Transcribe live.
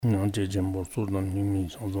这Khenpo Sodargye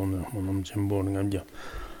上中的我们Khenpo的感觉，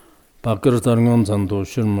把个人当成都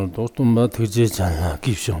是么都东北推荐讲了，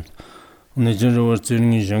给上。那就是我这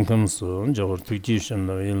里人看是，就我推荐上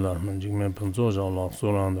了一了，们这边工作上了，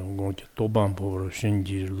所让的我就多半不是选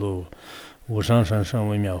举路，我上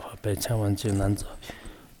为妙法，百千万劫难遭。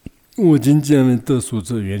我今见为得素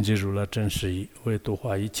者，愿解如来真实义，为度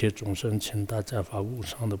化一切众生，请大家发无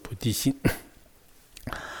上的菩提心。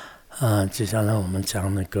接下来我们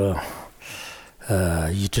讲那个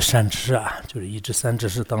一至三知识啊，就是一至三知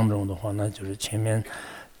识当中的话呢，就是前面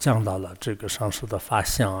讲到了这个上师的法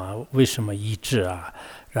相啊，为什么医治啊，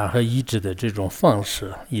然后医治的这种方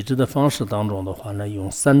式，医治的方式当中的话呢，用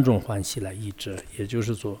三种欢喜来医治，也就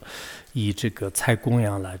是说以这个财供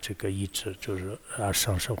养来这个医治，就是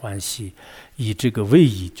上师欢喜；以这个位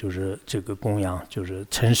移，就是这个供养，就是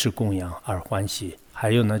诚实供养而欢喜。还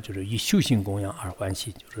有呢，就是以修行供养而欢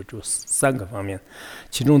喜，就是这三个方面。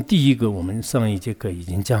其中第一个，我们上一节课已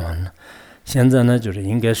经讲完了。现在呢，就是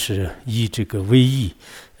应该是以这个为义，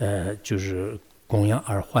就是供养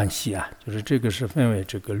而欢喜啊。就是这个是分为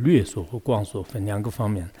这个略所和广所分两个方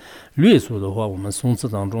面。略所的话，我们宋词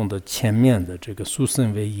当中的前面的这个殊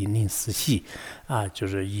胜为义令思系啊，就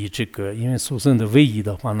是以这个，因为殊胜的为义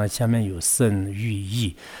的话呢，下面有胜寓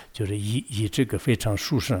义，就是以这个非常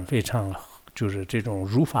殊胜、非常就是这种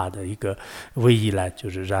如法的一个为义来，就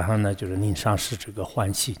是然后呢，就是令上师这个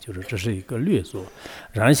欢喜，就是这是一个略所。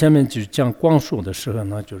然后下面就讲光说的时候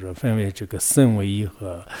呢，就是分为这个胜为义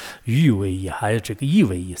和喻为义，还有这个义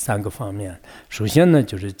为义三个方面。首先呢，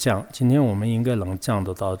就是讲今天我们应该能讲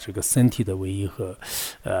得到这个身体的为义和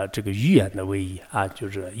这个语言的为义啊，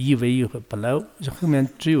就是义为义和本来后面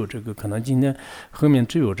只有这个，可能今天后面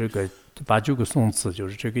只有这个8、9个宋词，就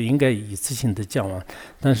是这个应该一次性的讲完，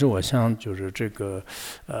但是我想就是这个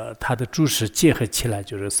它的注释结合起来，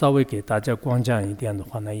就是稍微给大家光讲一点的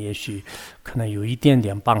话呢，也许可能有一点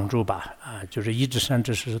点帮助吧。就是一至三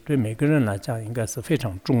知识对每个人来讲应该是非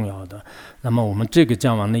常重要的。那么我们这个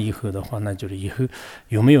讲完了以后的话呢，就是以后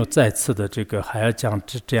有没有再次的这个还要讲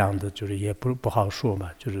这样的，就是也不好说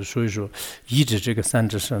吧。就是所以说一至这个三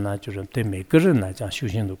知识呢，就是对每个人来讲修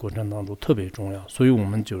行的过程当中特别重要，所以我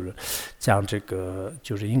们就是讲这个，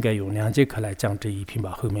就是应该用2节课来讲这一品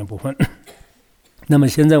吧，后面部分。那么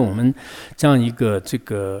现在我们讲一个这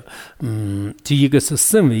个，第一个是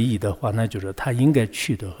胜为义的话，那就是它应该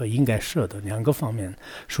去的和应该舍的两个方面。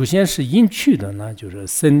首先是应去的呢，就是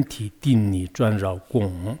身体定力转绕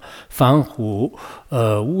供防护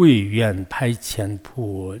位愿排遣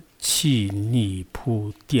铺气力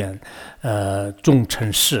铺垫重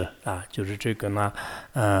成事啊，就是这个呢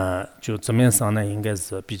就字面上呢应该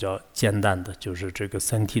是比较简单的，就是这个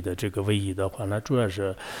身体的这个位移的话呢，主要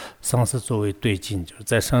是上师作为对境，就是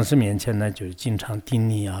在上师面前呢，就是经常定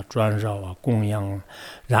力啊、转绕啊、供养，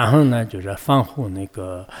然后呢就是防护那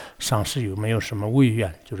个上师有没有什么违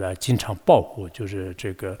愿，就是经常保护，就是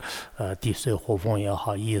这个地水火风也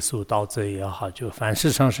好，夜宿盗贼也好，就凡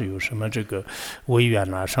是上师有什么这个违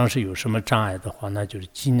愿啊，上师有什么障碍的话，那就是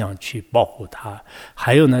尽量去保护他。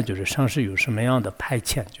还有呢，就是上师有什么样的派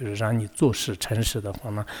遣，就是让你做事诚实的话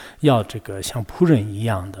呢，要这个像仆人一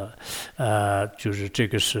样的，就是这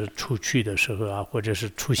个是出去的时候啊，或者是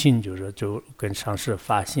出行，就跟上师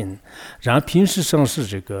发信。然后平时上师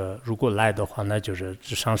这个如果来的话，那就是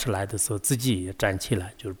上师来的时候自己也站起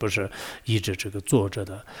来，就是不是一直这个坐着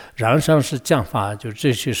的。然后上师讲法，就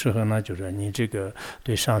这些时候呢，就是你这个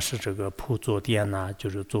对上师这个铺坐垫呐，就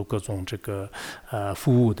是做各种这个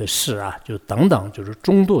服务的事啊，就等等，就是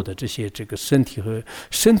众多的这些这个身体和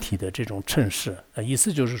身体的这种称示，意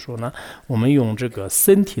思就是说呢，我们用这个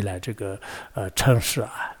身体来这个称示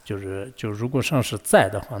啊，就如果上师在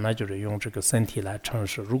的话，那就是用这个身体来称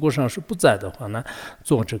示；如果上师不在的话呢，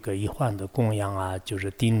做这个一环的供养啊，就是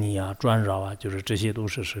定力啊、转绕啊，就是这些都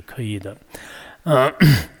是可以的。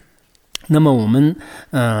那么我们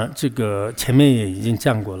这个前面也已经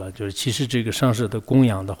讲过了，就是其实这个上师的供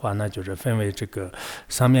养的话，那就是分为这个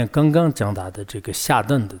上面刚刚讲到的这个下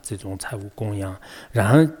等的这种财务供养，然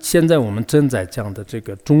后现在我们正在讲的这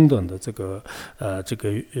个中等的这个这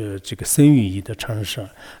个身语义的称示，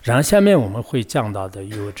然后下面我们会讲到的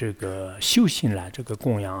有这个修行来这个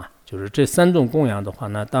供养啊。就是这3种供养的话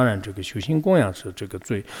呢，当然这个修行供养是这个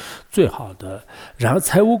最好的，然后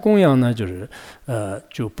财务供养呢，就是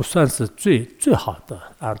就不算是最好的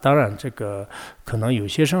啊。当然这个可能有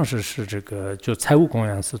些上师是这个就财务供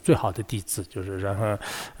养是最好的弟子，就是然后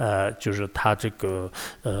就是他这个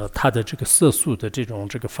他的这个色素的这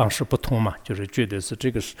个方式不同嘛，就是觉得是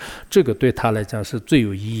这个对他来讲是最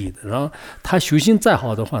有意义的。然后他修行再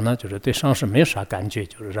好的话呢，就是对上师没有啥感觉，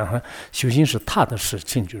就是然后修行是他的事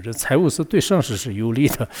情，就是财务是对上师是有利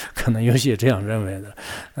的，可能有些这样认为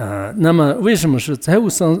的。那么为什么是财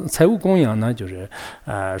务供养呢？就是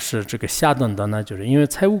是这个下等的呢？就是因为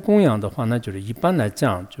财务供养的话呢，就是一般来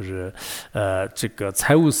讲就是这个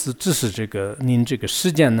财务是只是这个您这个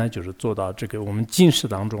世间呢，就是做到这个我们今世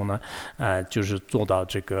当中呢，就是做到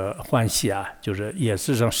这个欢喜啊，就是也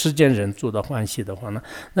是让世间人做到欢喜的话呢，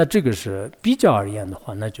那这个是比较而言的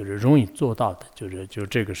话，那就是容易做到的，就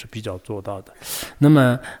这个是比较做到的。那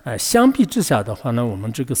么相比之下的话呢，我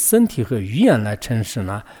们这个身体和语言来诚实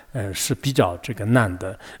呢，是比较这个难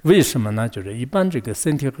的。为什么呢？就是一般这个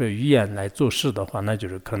身体和语言来做事的话，那就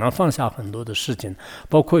是可能放下很多的事情，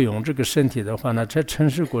包括用这个身体的话呢，在诚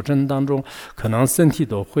实过程当中，可能身体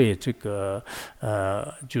都会这个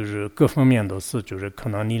就是各方面都是就是可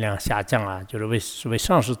能力量下降啊，就是为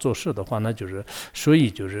上师做事的话呢，就是所以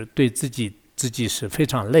就是对自己是非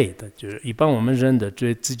常累的，就是一般我们人的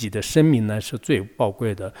对自己的生命呢是最宝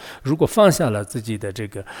贵的。如果放下了自己的这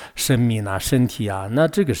个生命啊、身体啊，那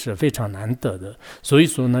这个是非常难得的。所以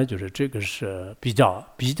说呢，就是这个是比较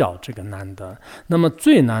这个难得。那么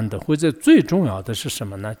最难的或者最重要的是什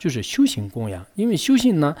么呢？就是修行供养。因为修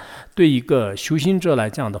行呢，对一个修行者来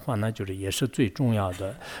讲的话呢，就是也是最重要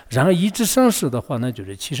的。然后一直上师的话呢，就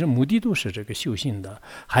是其实目的都是这个修行的。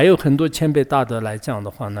还有很多前辈大德来讲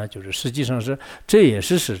的话呢，就是实际上是这也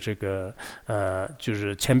是这个就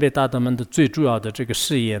是前辈大德们的最主要的这个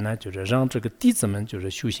事业呢，就是让这个弟子们就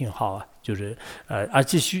是修行好啊，就是而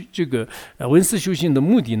且这个闻思修行的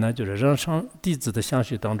目的呢，就是让弟子的相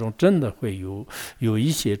续当中真的会有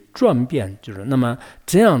一些转变，就是那么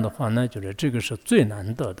这样的话呢，就是这个是最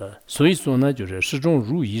难得的。所以说呢，就是始终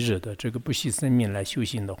如一日的这个不惜生命来修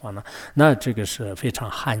行的话呢，那这个是非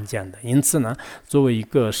常罕见的。因此呢，作为一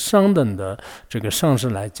个上等的这个上师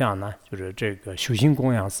来讲呢，就是这个修行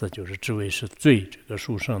供养寺就是智慧是最这个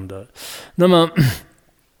殊胜的。那么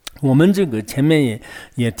我们这个前面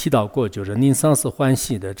也提到过，就是您上师欢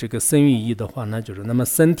喜的这个身语意的话呢，就是那么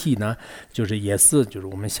身体呢，就是也是就是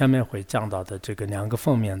我们下面会讲到的这个两个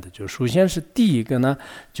方面的，就是首先是第一个呢，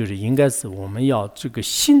就是应该是我们要这个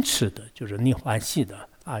心持的，就是你欢喜的。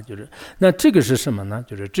就是那这个是什么呢？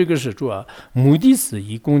就是这个是主要目的是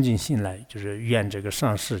以恭敬心来，就是愿这个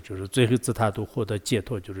上师就是最后自他都获得解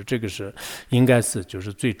脱，就是这个是应该是就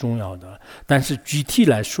是最重要的。但是具体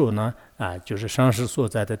来说呢，就是上师所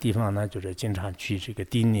在的地方呢，就是经常去这个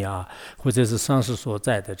顶礼啊，或者是上师所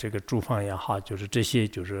在的这个住房也好，就是这些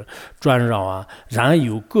就是转绕啊，然后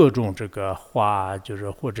有各种这个花，就是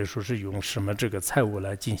或者说是用什么这个财物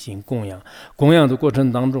来进行供养。供养的过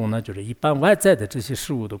程当中呢，就是一般外在的这些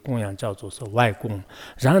事物的供养叫做是外供，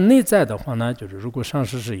然后内在的话呢，就是如果上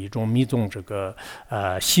师是一种密宗这个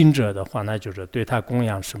信者的话呢，就是对他供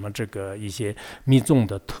养什么这个一些密宗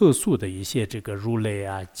的特殊的一些这个乳类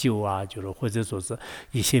啊、酒啊，就是或者说是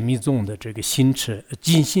一些密宗的这个心持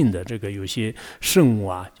尽信的这个有些圣物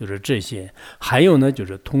啊，就是这些。还有呢，就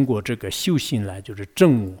是通过这个修行来就是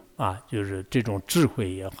证悟。就是这种智慧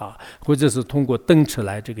也好，或者是通过灯持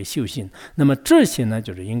来这个修行，那么这些呢，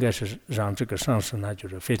就是应该是让这个上师呢，就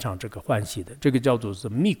是非常这个欢喜的。这个叫做是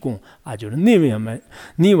密供就是内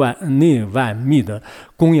外密的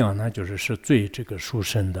供养呢，就是最这个殊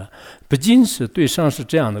胜的。不仅是对上师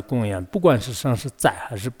这样的供养，不管是上师在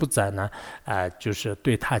还是不在呢，就是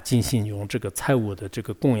对他进行用这个财物的这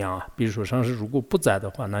个供养比如说上师如果不在的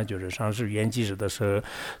话，那就是上师圆寂时的时候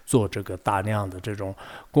做这个大量的这种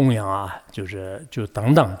供养就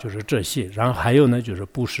等等，就是这些。然后还有呢，就是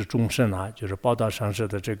布施众生就是报答上师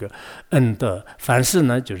的这个恩德。凡事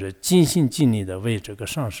呢，就是尽心尽力的为这个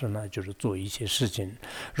上师呢，就是做一些事情。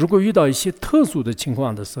如果遇到一些特殊的情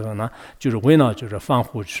况的时候呢，就是为了就是防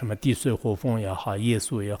护什么地水火风也好、业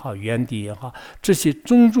宿也好、原地也好，这些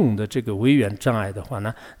种种的这个违缘障碍的话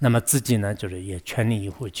呢，那么自己呢，就是也全力以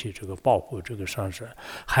赴去这个保护这个上师。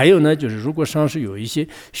还有呢，就是如果上师有一些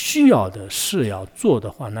需要的事要做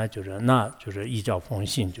的话，那就是依教奉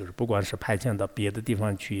行，就是不管是派遣到别的地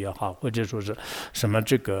方去也好，或者说是什么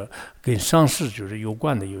这个跟上师就是有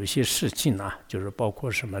关的有一些事情就是包括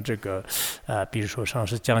什么这个比如说上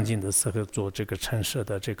师将近的时候做这个陈设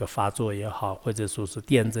的这个发作也好，或者说是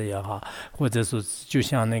垫子也好，或者说就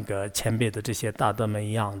像那个前辈的这些大德们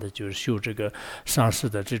一样的，就是修这个上师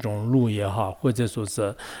的这种路也好，或者说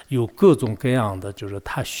是有各种各样的就是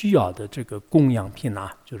他需要的这个供养品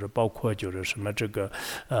就是包括就是什么这个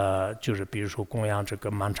就是比如说供养这个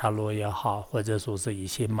曼茶罗也好，或者说是一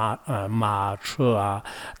些马车啊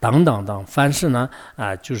等等等，凡是呢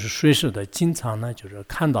就是随时的经常呢就是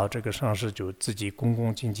看到这个上师就自己恭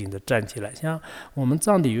恭敬敬的站起来。像我们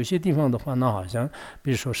藏地有些地方的话呢，好像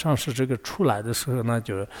比如说上师这个出来的时候呢，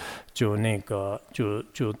就那个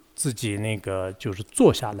就自己那个就是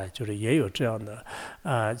坐下来，就是也有这样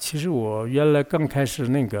的其实我原来刚开始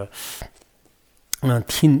那个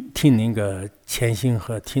听那个前行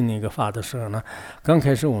和听那个法的时候呢，刚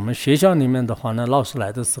开始我们学校里面的话呢，老师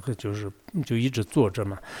来的时候就一直坐着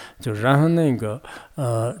嘛，就是然后那个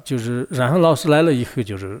就是然后老师来了以后，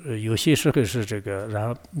就是有些时候是这个，然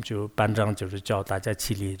后就班长就是叫大家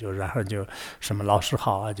起立，就然后就什么老师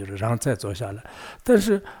好啊，就是然后再坐下来。但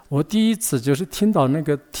是我第一次就是听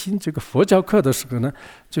这个佛教课的时候呢，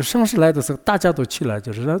就上师来的时候大家都起来，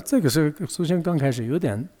就是然后这个是首先刚开始有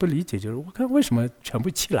点不理解，就是我看为什么全部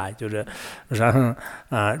起来，就是然后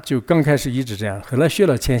就刚开始一直这样，后来学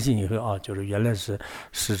了前行以后就是原来是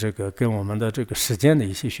这个跟我们的这个实践的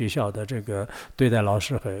一些学校的这个对待老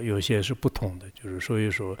师和有些是不同的，就是所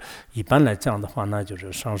以说一般来讲的话呢，就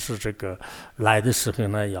是上师这个来的时候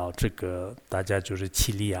呢，要这个大家就是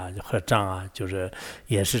起立啊、合掌啊，就是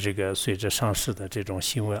也是这个随着上师的这种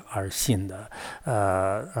行为而行的，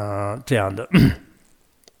这样的。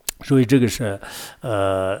所以这个是，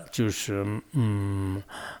就是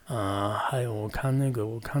还有我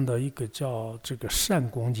看到一个叫这个善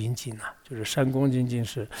恭精进啊，就是善恭精进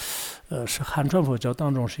是汉传佛教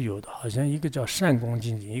当中是有的，好像一个叫善恭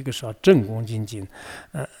精进，一个是叫正恭精进，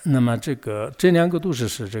那么这两个都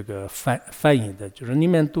是这个翻译的，就是里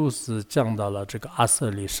面都是讲到了这个阿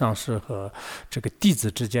舍利上师和这个弟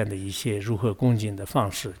子之间的一些如何恭敬的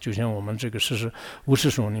方式，就像我们这个无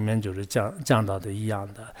事颂里面就是讲到的一样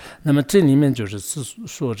的。那么这里面就是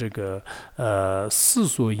说这个四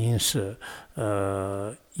所应是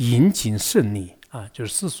引谨胜利啊，就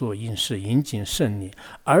是四所应是引谨胜利，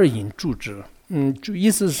而引助之。就意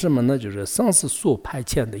思是什么呢？就是上师所派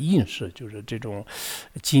遣的应试，就是这种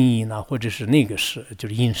经义呢，或者是那个事，就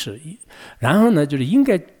是应试。然后呢，就是应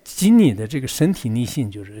该尽你的这个身体力行，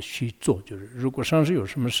就是去做。就是如果上师有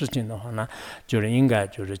什么事情的话呢，就是应该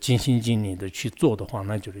就是尽心尽力的去做的话，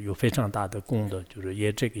那就是有非常大的功德，就是也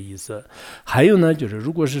这个意思。还有呢，就是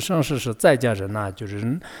如果是上师是在家人呢，就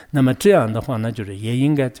是那么这样的话呢，就是也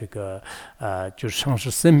应该这个就是上师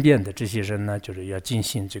身边的这些人呢，就是要进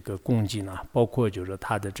行这个恭敬啊。包括就是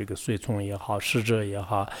他的这个随从也好，使者也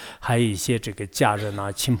好，还有一些这个家人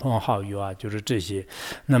啊、亲朋好友啊，就是这些。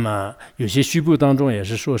那么有些序部当中也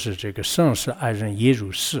是说是这个上师爱人也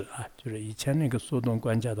如是啊，就是以前那个索东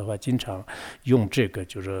管家的话，经常用这个，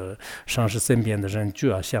就是上师身边的人就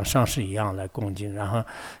要像上师一样来恭敬。然后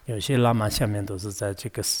有些喇嘛下面都是在这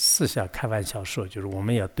个私下开玩笑说，就是我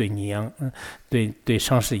们要对你一样，对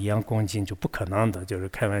上师一样恭敬，就不可能的，就是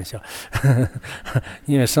开玩笑。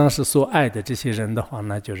因为上师所爱的这些人的话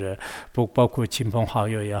呢，就是包括亲朋好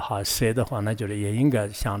友也好，谁的话呢，就是也应该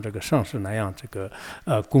像这个上师那样这个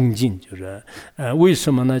恭敬，就是为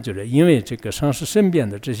什么呢？就是因为这个上师身边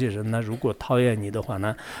的这些人呢，如果讨厌你的话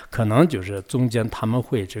呢，可能就是中间他们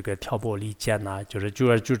会这个挑拨离间呐，就是久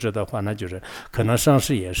而久之的话呢，就是可能上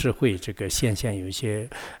师也是会这个显现有一些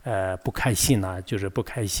不开心呐，就是不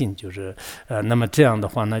开心，就是那么这样的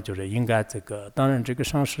话呢，就是应该这个，当然这个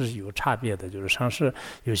上师是有差别的，就是上师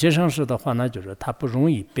有些上师的话呢，就是他不容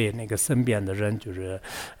易被那个身边的人就是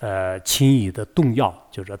轻易的动摇，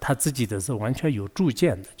就是他自己的是完全有主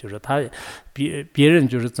见的，就是他别人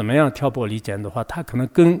就是怎么样挑拨离间的话，他可能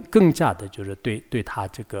更加的就是对他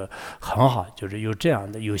这个很好，就是有这样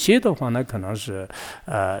的。有些的话呢，可能是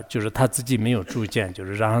就是他自己没有主见，就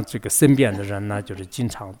是让这个身边的人呢，就是经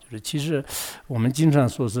常就是其实我们经常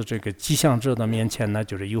说是这个吉祥者的面前呢，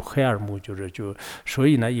就是有黑耳目，所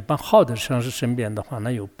以呢，一般好的上师身边的话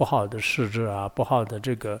呢，有不好的使者啊，不好的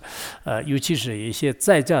这个尤其是一些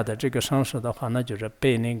在家的这个上师的话呢，就是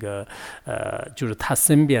被那个就是他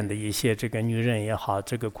身边的一些这个女人也好，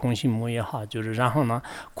这个空心母也好，就是然后呢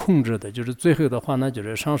控制的，就是最后的话呢，就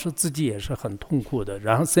是上师自己也是很痛苦的，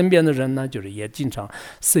然后身边的人呢，就是也经常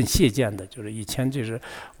生谢见的，就是以前就是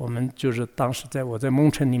我们就是当时我在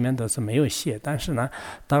蒙城里面的是没有谢，但是呢，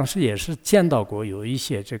当时也是见到过有一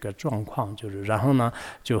些这个状况，就是然后呢，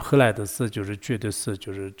就后来的事就是觉得是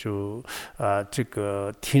这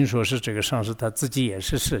个听说是这个上师他自己也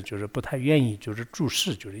是就是不太愿意就是注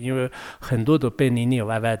释，就是因为很多都被里里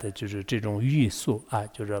外外的就是这种种欲素啊，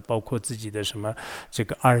就是包括自己的什么这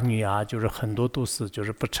个儿女啊，就是很多都是就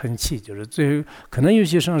是不成器，就是最后可能有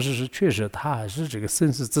些上师是确实他还是这个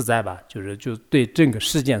身世自在吧，就对整个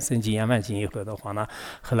事件生起厌烦心以后的话呢，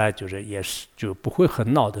后来就是也是就不会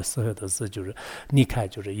很恼的时候的是就是离开，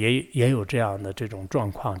就是也有这样的这种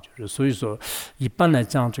状况，就是所以说一般来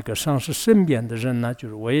讲这个上师身边的人呢，就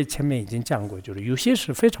是我也前面已经讲过，就是有些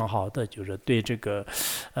是非常好的，就是对这个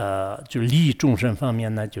就是利益众生方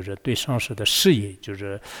面呢，就是对上师的事业就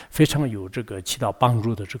是非常有这个起到帮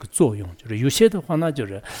助的这个作用，就是有些的话呢，就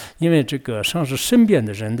是因为这个上师身边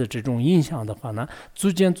的人的这种影响的话呢，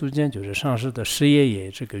逐渐就是上师的事业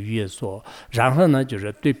也这个越做，然后呢就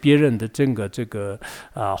是对别人的整个这个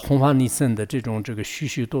弘法利生的这种这个许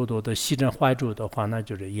许多多的西正怀主的话呢，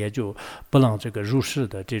就是也就不让这个入世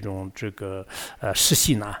的这种这个世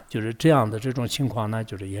系呢，就是这样的这种情况呢，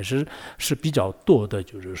就是也是比较多的，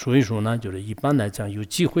就是所以说呢，就是一般来讲有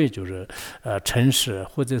机会就是诚实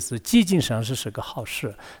或者是接近上师是个好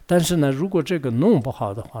事，但是呢，如果这个弄不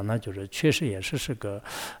好的话，那就是确实也是个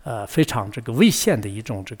非常这个危险的一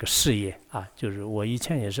种这个事业啊，就是我以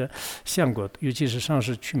前也是想过，尤其是上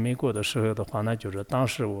次去美国的时候的话，那就是当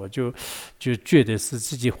时我就觉得是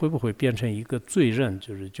自己会不会变成一个罪人，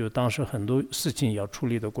就当时很多事情要处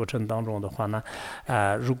理的过程当中的话呢，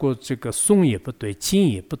如果这个松也不对，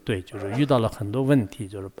紧也不对，就是遇到了很多问题，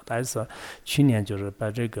就是本来是去年就是把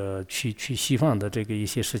这个去西方的这个一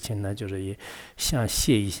些事情呢，就是也想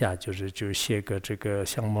写一下，就写个这个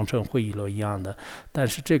像蒙城会议录一样的，但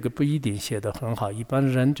是这个不一定写得很好，一般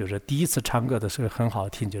人就是第一次唱歌的时候很好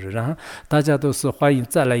听，就是然后大家都是欢迎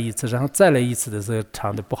再来一次，然后再来一次的时候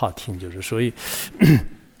唱的不好听，就是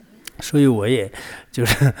所以我也就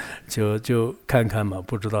是就看看嘛，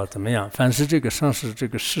不知道怎么样。凡是这个上师这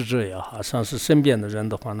个逝者也好，上师身边的人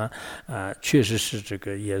的话呢，确实是这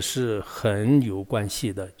个也是很有关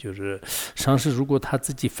系的。就是上师如果他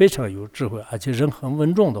自己非常有智慧，而且人很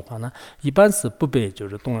稳重的话呢，一般是不被就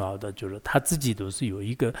是动摇的，就是他自己都是有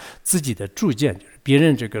一个自己的主见，就是别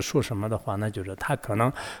人这个说什么的话呢，就是他可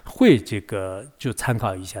能会这个就参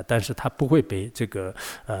考一下，但是他不会被这个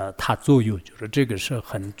他左右，就是这个是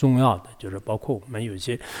很重要的，就是包括我们有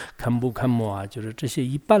些看幕啊，就是这些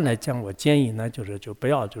一般来讲，我建议呢，就不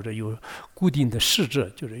要就是有固定的师者，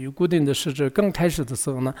就是有固定的师者。刚开始的时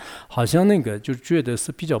候呢，好像那个就觉得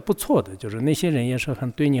是比较不错的，就是那些人也是很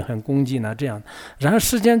对你很恭敬啊这样。然后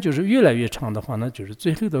时间就是越来越长的话呢，就是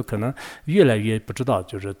最后的可能越来越不知道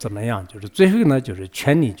就是怎么样，就是最后呢就是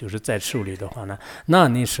劝你就是再处理的话呢，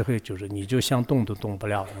那时候就是你就想动都动不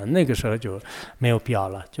了了，那个时候就没有必要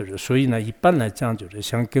了。就是所以呢，一般来讲就是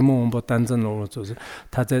像跟我们丹增罗就是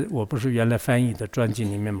他在我不是原来翻译的专辑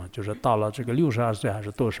里面嘛，就是到了这个62岁还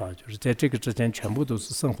是多少，就是在这个之前全部都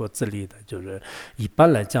是生活自理的。就是一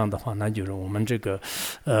般来讲的话，那就是我们这个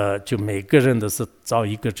就每个人都是找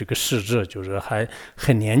一个这个逝者，就是还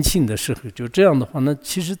很年轻的时候，就这样的话呢，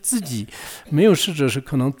其实自己没有逝者是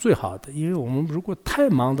可能最好的，因为我们如果太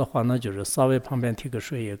忙的话，那就是稍微旁边提个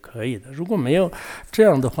水也可以的。如果没有这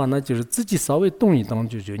样的话，那就是自己稍微动一动，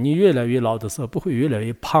就你越来越老的时候不会越来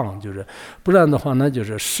越胖，就是不然的话呢，就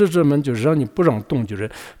是逝者们就是让你不让动，就是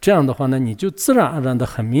这样的话呢，你就自然而然的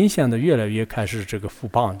很明显的越来越开始这个复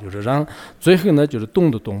胖，就是让最后呢就是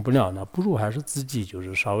动都动不了呢，不如还是自己就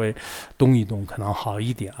是稍微动一动可能好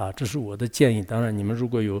一点啊，这是我的建议。当然你们如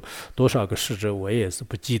果有多少个逝者，我也是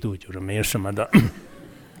不嫉妒，就是没有什么的。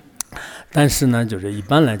但是呢，就是一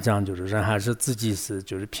般来讲，就是人还是自己是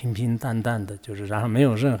就是平平淡淡的，就是然后没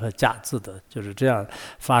有任何价值的，就是这样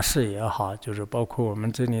发誓也好，就是包括我们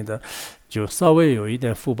这里的就稍微有一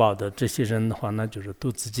点福报的这些人的话，那就是都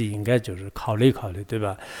自己应该就是考虑考虑，对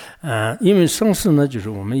吧？因为上师呢，就是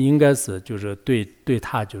我们应该是就是对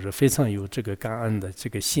他就是非常有这个感恩的这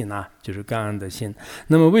个心啊，就是感恩的心。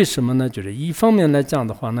那么为什么呢？就是一方面来讲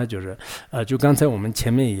的话，那就是就刚才我们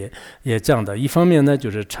前面也讲的，一方面呢就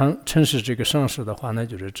是称是这个上师的话呢，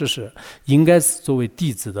就是这是应该是作为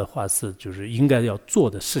弟子的话是就是应该要做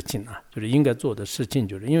的事情啊，就是应该做的事情，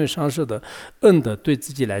就是因为上师的恩的对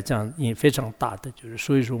自己来讲也非常大的，就是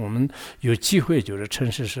所以说我们有机会就是称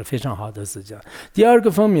是是非常好的事情。第二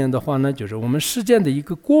个方面的话呢，就是我们世间的一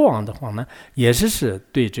个国王的话呢，也是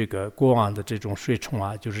对这个国王的这种随从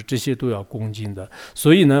啊，就是这些都要恭敬的。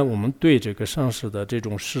所以呢，我们对这个上师的这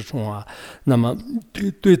种侍从啊，那么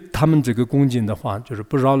对他们这个恭敬的话，就是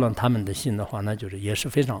不扰乱他们的心的话，那就是也是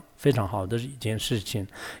非常非常好的一件事情。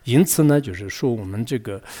因此呢，就是说我们这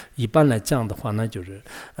个一般来讲的话呢，就是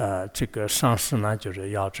这个上师呢，就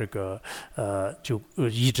是要这个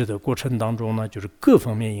医治的过程当中呢，就是各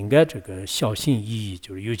方面应该这个小心翼翼，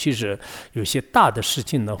就是尤其是有些大的事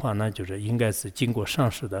情的话呢，就是应该是经过上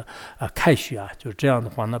师的开许啊，就是这样的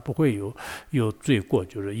话呢不会有罪过。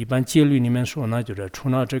就是一般戒律里面说呢，就是除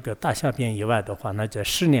了这个大小便以外的话，那在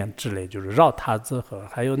10年之内就是绕塔子和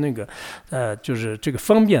还有那个就是这个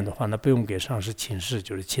方便的话呢，不用给上师请示，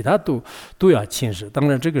就是其他都要请示。当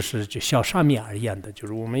然这个是就小沙弥而言的，就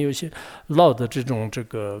是我们有些老的这种这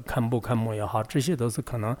个堪布也好，这些都是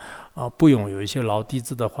可能不用。有一些老弟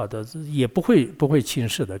子的话的也不会请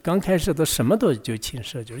示的，刚开始的什么都就请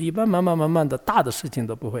示，就是一般慢慢的大的事情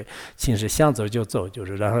都不会请示，想走就走，就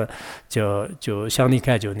是然后就想离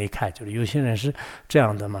开就离开，就是有些人是这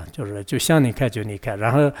样的嘛，就是就想离开就离开，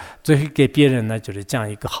然后最后给别人呢就是讲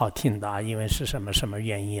一个好听的因为是什么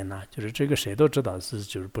原因呢？就是这个谁都知道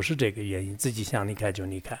就是不是这个原因，自己想离开就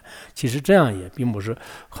离开。其实这样也并不是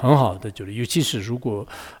很好的，就是尤其是如果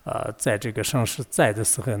在这个上师在的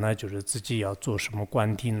时候呢，就是自己要做什么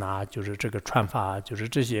观定就是这个传法就是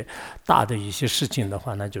这些大的一些事情的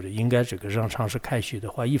话呢，就是应该这个让上师开许的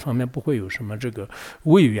话，一方面不会有什么这个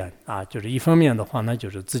违愿就是一方面的话呢，就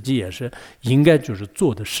是自己也是应该就是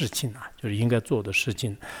做的事情就是应该做的事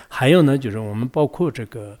情。还有呢，就是我们包括这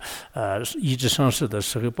个医治上师的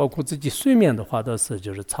时候，包括自己睡眠的话，都是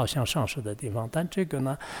就是朝向上师的地方，但这个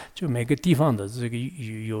呢，就每个地方的这个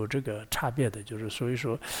有这个差别的，就是所以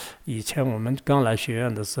说，以前我们刚来学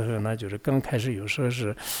院的时候呢，就是刚开始有时候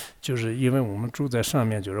是，就是因为我们住在上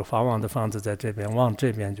面，就是法王的房子在这边，往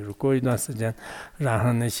这边，就是过一段时间，然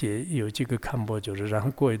后那些有几个看播，就是然后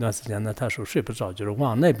过一段时间呢，他说睡不着，就是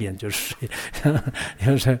往那边就睡，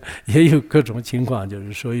就是也有各种情况，就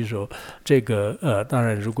是所以说这个当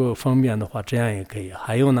然如果方便的话，这样也可以。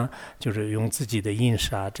还有呢，就是用自己的饮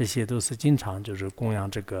食这些都是经常就是供养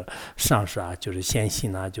这个上师就是先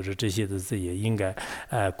行就是这些都是也应该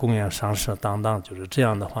供养上师等等，就是这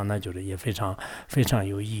样的话呢，就是也非常非常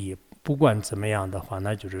有意义。不管怎么样的话，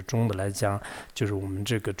那就是总的来讲，就是我们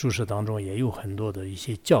这个注释当中也有很多的一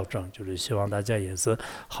些校正，就是希望大家也是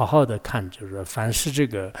好好的看，就是凡是这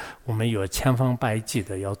个我们有千方百计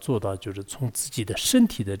的要做到，就是从自己的身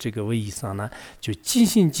体的这个位置上呢，就尽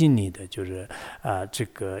心尽力的，就是这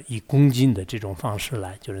个以恭敬的这种方式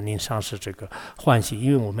来，就是令上师这个欢喜，因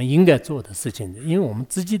为我们应该做的事情，因为我们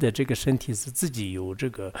自己的这个身体是自己有这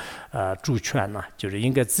个主权就是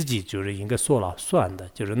应该自己就是应该说了算的，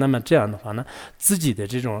就是那么这样的话呢，自己的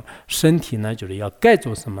这种身体呢，就是要该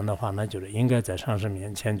做什么的话呢，就是应该在上师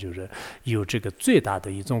面前就是有这个最大的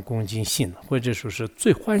一种恭敬心，或者说是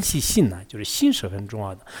最欢喜心就是心是很重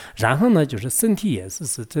要的。然后呢，就是身体也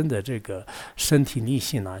是真的这个身体力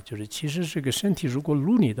行就是其实这个身体如果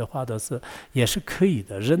努力的话的是也是可以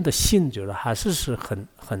的。人的心就是还是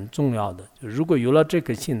很重要的。就如果有了这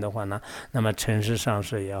个心的话呢，那么尘世上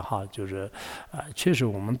师也好，就是确实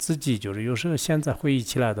我们自己就是有时候现在回忆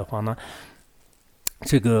起来的话呢，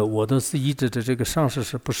这个我都是医治的这个上师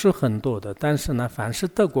是不是很多的，但是呢，凡是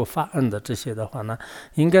得过法恩的这些的话呢，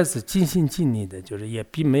应该是尽心尽力的，就是也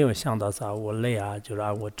并没有想到啥我累就是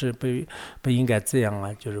我这不应该这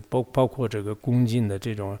样就是包括这个恭敬的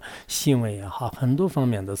这种行为也好，很多方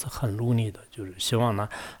面都是很努力的，就是希望呢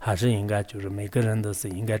还是应该就是每个人都是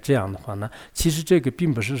应该这样的话呢，其实这个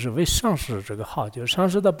并不是为上师这个好，就是上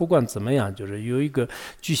师他不管怎么样，就是有一个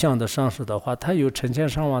具象的上师的话，他有成千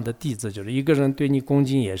上万的弟子，就是一个人对你恭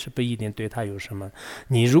敬也是不一定对他有什么，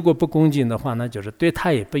你如果不恭敬的话呢，就是对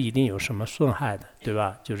他也不一定有什么损害的，对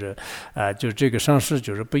吧？就是就是这个上师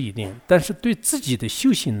就是不一定，但是对自己的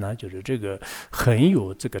修行呢，就是这个很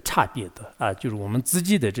有这个差别的就是我们自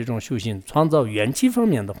己的这种修行创造元气方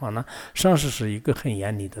面的话呢，上师是一个很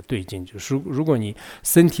严厉的对境，就是如果你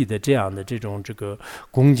身体的这样的这种这个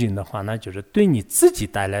恭敬的话呢，就是对你自己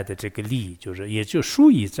带来的这个利益，就是也就属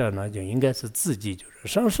于这呢，就应该是自己就是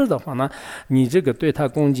上师的话呢，你这个对他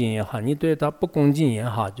恭敬也好，你对他不恭敬也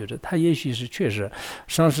好，就是他也许是确实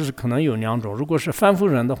上师是可能有两种，如果是凡夫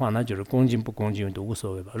人的话呢，就是恭敬不恭敬都无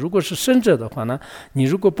所谓吧。如果是圣者的话呢，你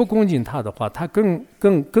如果不恭敬他的话，他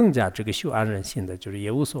更加这个修安忍性的，就是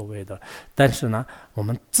也无所谓的。但是呢，我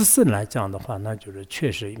们自身来讲的话，那就是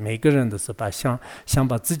确实每个人都是想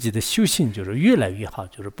把自己的修行就是越来越好，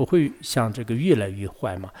就是不会像这个越来越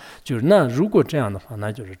坏嘛。就是那如果这样的话，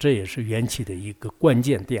那就是这也是缘起的一个关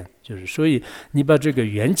键点。就是所以你把这个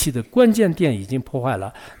缘起的关键点已经破坏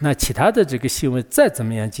了，那其他的这个行为再怎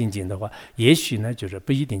么样精进的话，也许呢就是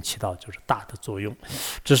不一定起到就是大的作用。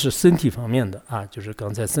这是身体方面的就是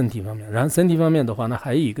刚才身体方面。然后身体方面的话呢，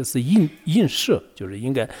还有一个是映射，就是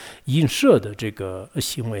应该映射的这个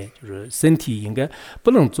行为，就是身体应该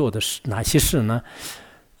不能做的哪些事呢？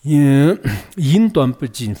因断不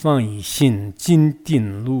尽放逸心，金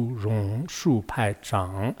定路容数派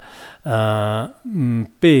掌，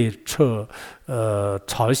背侧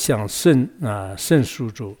朝向圣书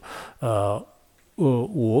主，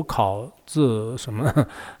我考自什么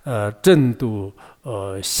正度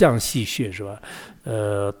向细穴是吧？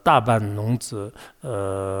大半农子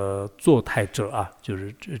做太者啊，就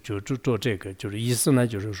是就做这个，就是意思呢，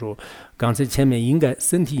就是说刚才前面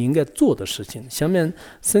身体应该做的事情，下面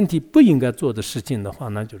身体不应该做的事情的话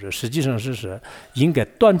呢，就是实际上是应该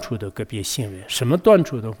断除的个别行为。什么断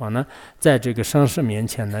除的话呢？在这个上师面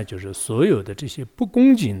前呢，就是所有的这些不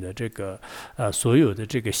恭敬的这个所有的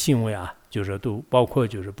这个行为啊。就是都包括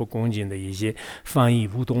就是不恭敬的一些放逸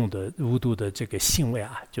无度的这个行为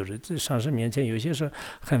啊，就是在上师面前有些是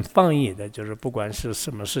很放逸的，就是不管是什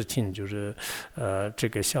么事情，就是这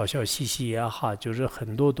个笑嘻嘻也好，就是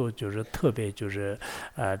很多都就是特别就是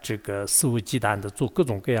这个肆无忌惮的做各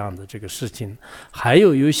种各样的这个事情。还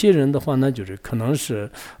有些人的话呢，就是可能是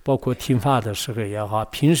包括听法的时候也好，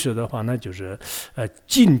平时的话呢，就是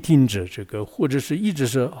静定着这个，或者是一直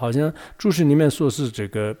是好像注释里面说是这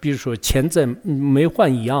个，比如说钱在没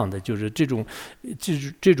换一样的，就是这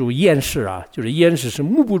种厌世啊，就是厌世是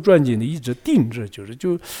目不转睛的一直定着，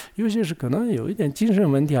就有些是可能有一点精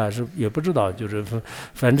神问题，还是也不知道，就是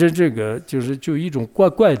反正这个就一种怪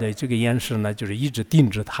怪的这个厌世呢，就是一直定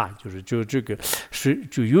着它，就这个是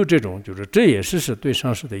就有这种，就是这也是对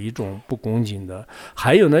上师的一种不恭敬的。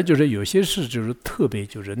还有呢，就是有些事就是特别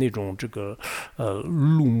就是那种这个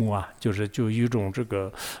怒目啊，就有一种这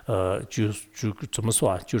个就怎么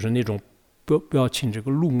说啊，就是那种。表情这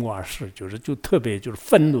个怒目而视，就特别就是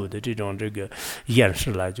愤怒的这种这个眼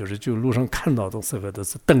神来，就路上看到的时候都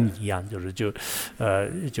是灯一样，然后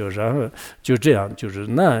就这样，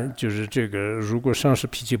那就是这个如果上师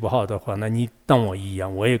脾气不好的话，那你当我一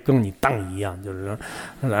样，我也跟你当一样，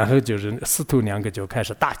然后就是师徒两个就开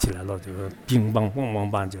始打起来了，就是乒乓乓乓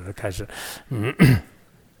乓，就是开始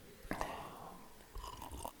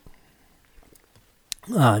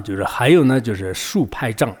就是还有呢，就是竖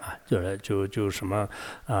拍杖啊，就什么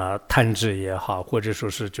贪执也好，或者说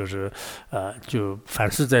是就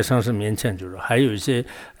凡是在上师面前，就是还有一些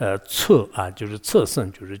侧啊，就是侧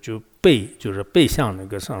身，背向那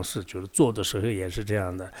个上师，就是做的时候也是这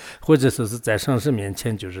样的，或者说是在上师面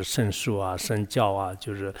前就是伸手啊、伸脚啊，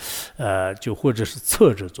就或者是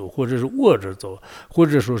侧着走，或者是卧着走，或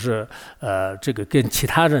者说是这个跟其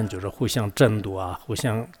他人就是互相争夺啊，互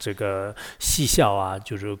相这个嬉笑啊，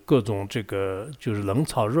就是各种这个就是冷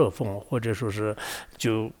嘲热讽，或者说是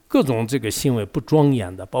就各种这个行为不庄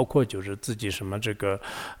严的，包括就是自己什么这个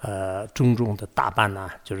种种的打扮呐，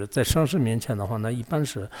就是在上师面前的话呢，一般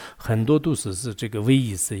是很多都是这个唯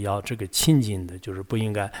一是要这个清净的，就是不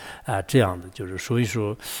应该这样的，就是所以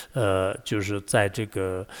说就是在这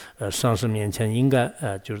个上师面前应该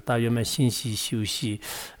就是大约们信息修习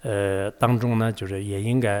当中呢，就是也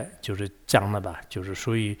应该就是讲了吧，就是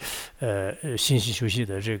所以信息修习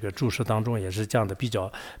的这个注释当中也是讲的比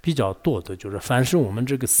较多的，就是凡是我们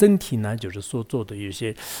这个身体呢，就是所做的有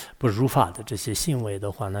些不如法的这些行为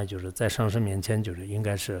的话呢，就是在上师面前就是应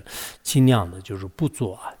该是尽量的就是不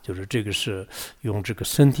做啊，就是这个是用这个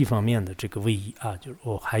身体方面的这个位移啊，就是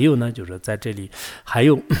还有呢，就是在这里还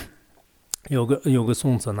有个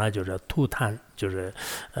颂词呢，就是吐痰，就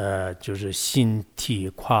是心体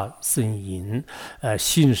跨声音，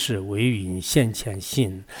心是为云现前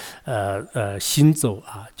心，行走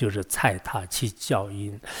啊，就是踩踏其脚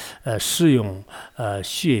印，适用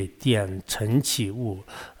血电晨起物，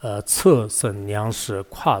侧身粮食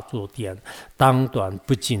跨坐垫，当断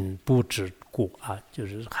不进不止。就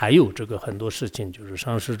是还有这个很多事情，就是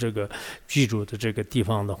上师这个居住的这个地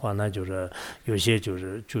方的话，那就是有些就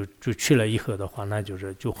去了以后的话，那就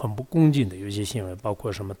很不恭敬的有些行为，包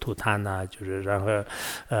括什么吐痰呐，就是然后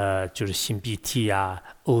就是擤鼻涕呀、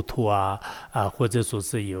呕吐啊，或者说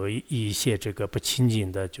是有一些这个不清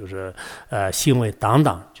净的，就是行为等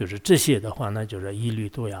等，就是这些的话呢，就是一律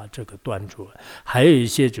都要这个断除。还有一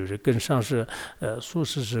些就是跟上师说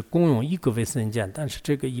是共用一个卫生间，但是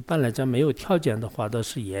这个一般来讲没有条件的话，倒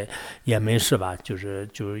是也没事吧，就是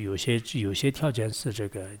有些条件是这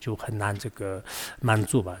个就很难这个满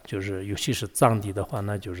足吧，就是尤其是藏地的话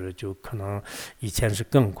呢，就可能以前是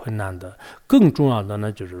更困难的。更重要的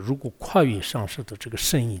呢，就是如果跨越上师的这个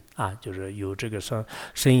声音啊，就是有这个声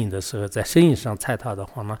音的时候，在声音上踩踏的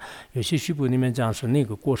话呢，有些须部里面讲是那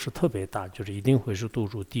个过失特别大，就是一定会是堕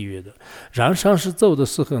入地狱的。然后上师奏的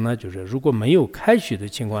时候呢，就是如果没有开许的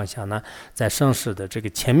情况下呢，在上师的这个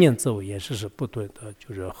前面奏也是不对的，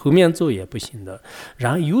就是后面奏也不行的，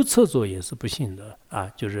然后右侧奏也是不行的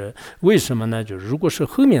啊，就是为什么呢？就是如果是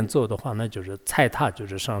后面奏的话，那就是踩踏，就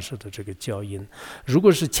是上师的这个教音；如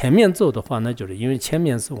果是前面奏的话，那就是因为前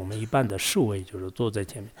面是我们一般的侍卫，就是坐在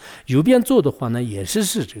前面；右边奏的话呢，也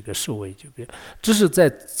是这个侍卫，就这是在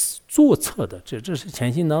左侧的，这是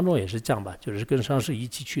前行当中也是这样吧，就是跟上师一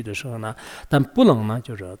起去的时候呢，但不能呢，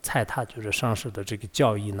就是踩踏，就是上师的这个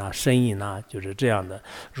教音呐、声音呐，就是这样的。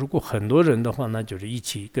如果很多人的话呢，就是一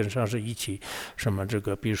起跟上师一起什么这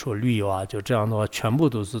个，比如说旅游啊，就这样的话，全部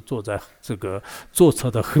都是坐在这个左侧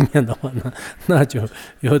的后面的话呢，那就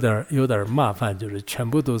有点麻烦，就是全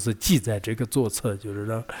部都是系在这个左侧，就是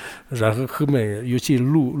然后后面尤其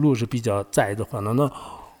路是比较窄的话呢，那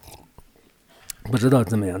不知道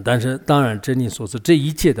怎么样，但是当然真理所示，这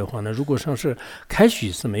一切的话呢，如果上是开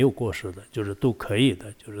许是没有过失的，就是都可以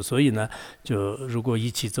的，就是所以呢，就如果一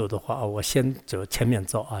起走的话，我先走前面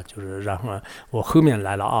走啊，就是然后我后面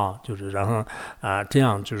来了啊，就是然后这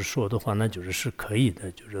样就是说的话，那就是可以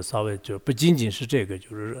的，就是稍微就不仅仅是这个，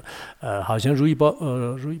就是好像如意宝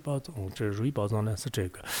藏，这如意宝藏呢是这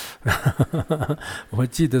个，我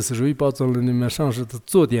记得是如意宝藏里面上师的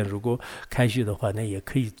坐垫，如果开许的话，那也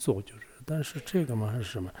可以做，就是。但是这个吗还是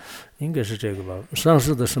什么？应该是这个吧。上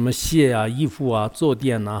师的什么鞋啊、衣服啊、坐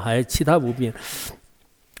垫啊，还有其他物品，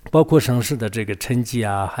包括上师的这个称记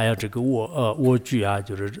啊，还有这个卧具啊，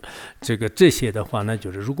就是这些的话呢，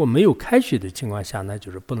就是如果没有开许的情况下，那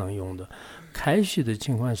就是不能用的。开许的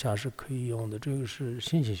情况下是可以用的。这个是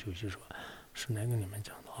信息休息是吧？是哪个里面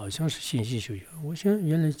讲的？好像是信息休息。我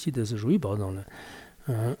原来记得是如意宝藏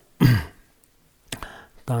的，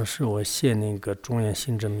当时我写那个中原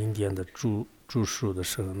新政名典的注述的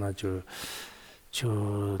时候，那就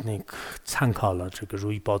那个参考了这个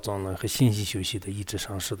如意宝藏论和信息休息的意志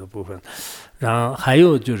上师的部分，然后还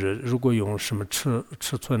有就是如果用什么尺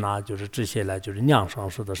寸啊，就是这些来就是量上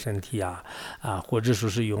师的身体啊，或者说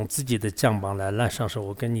是用自己的降榜来上师，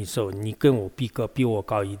我跟你说，你跟我比我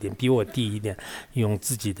高一点，比我低一点，用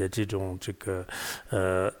自己的这个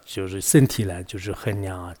就是身体来就是衡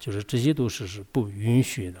量啊，就是这些都是不允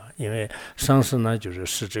许的，因为上师呢就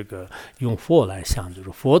是这个用佛来想，就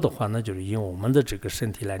是佛的话呢就是用我们的这个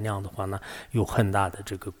身体来量的话呢，有很大的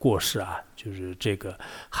这个过失啊，就是这个。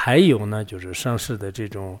还有呢，就是上师的这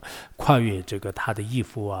种跨越这个他的衣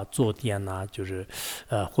服啊、坐垫呐，就是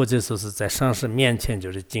或者说是在上师面前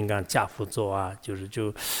就是金刚跏趺坐啊，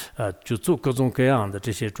就做各种各样的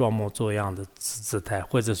这些装模作样的姿态，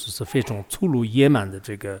或者说是非常粗鲁野蛮的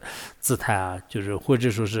这个姿态啊，就是或者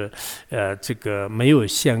说是这个没有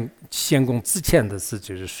献供自欠的事，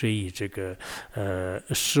就是随意这个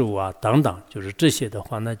事物啊等等，就是这些的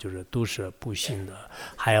话呢，就是都是不行的。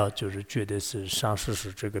还有就是觉得是上师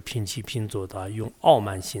是这个平起平坐的，用傲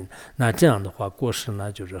慢心，那这样的话过失呢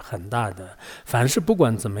就是很大的。凡是不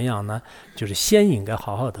管怎么样呢，就是先应该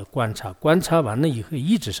好好的观察完了以后，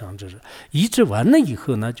抑制上师，抑制完了以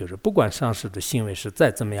后呢，就是不管上师的行为是再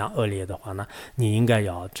怎么样恶劣的话呢，你应该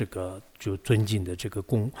要这个就尊敬的这个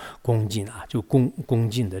恭敬啊，就恭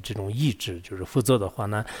敬的这种意志，就是否则的话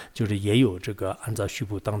呢，就是也有这个按照序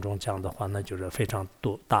部当中讲的话呢，就是非常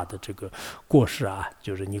大的这个过失啊，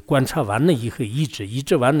就是你观察完了以后，抑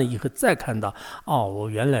制完了以后，再看到我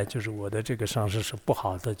原来就是我的这个上师是不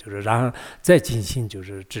好的，就是然后再进行就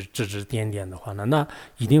是指点的话呢，那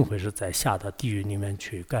一定会是在下到地狱里面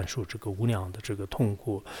去感受这个无量的这个痛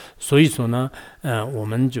苦。所以说呢，我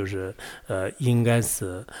们就是应该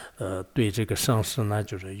是对这个上师呢，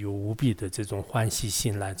就是有无比的这种欢喜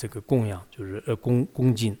心来这个供养，就是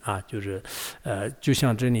恭敬啊，就是就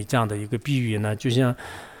像这里这样的一个比喻呢，就像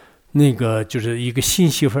那个就是一个新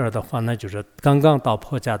媳妇儿的话呢，就是刚刚到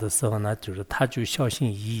婆家的时候呢，就是她就小心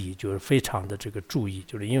翼翼，就是非常的这个注意，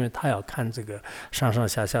就是因为她要看这个上上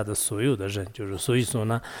下下的所有的人，就是所以说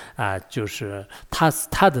呢，就是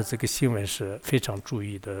她的这个行为是非常注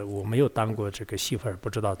意的。我没有当过这个媳妇儿，不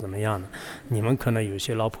知道怎么样的。你们可能有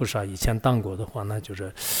些老菩萨以前当过的话呢，就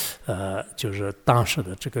是当时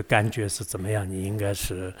的这个感觉是怎么样，你应该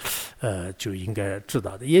是就应该知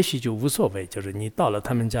道的。也许就无所谓，就是你到了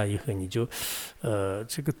他们家以后，你就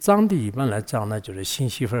这个藏地一般来讲呢，就是新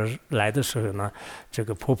媳妇来的时候呢，这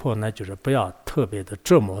个婆婆呢就是不要特别的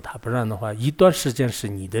折磨她，不然的话一段时间是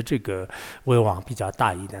你的这个威望比较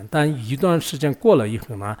大一点，但一段时间过了以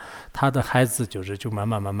后呢，她的孩子就慢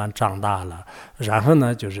慢长大了，然后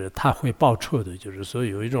呢就是她会报仇的，就是所以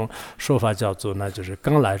有一种说法叫做呢，就是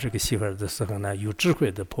刚来这个媳妇的时候呢，有智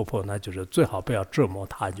慧的婆婆呢，就是最好不要折磨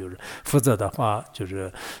她，就是否则的话就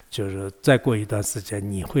是再过一段时间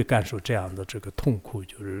你会感受这样的这个痛苦，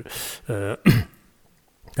就是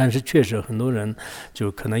但是确实很多人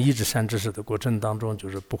就可能一直善知识的过程当中，就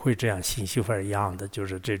是不会这样信息分一样的，就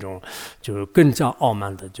是这种就是更加傲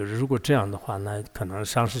慢的，就是如果这样的话，那可能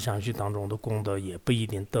上师相续当中的功德也不一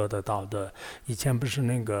定得得到的。以前不是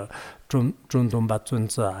那个中东巴尊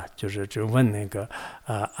者啊，就问那个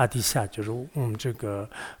阿底夏，就是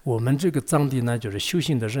我们这个藏地呢，就是修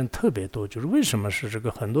行的人特别多，就是为什么是这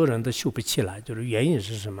个很多人都修不起来，就是原因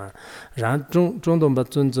是什么？然后中东巴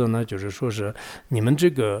尊者呢，就是说是你们这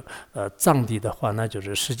个藏地的话呢，就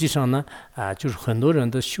是实际上呢就是很多人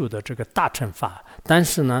都修的这个大乘法，但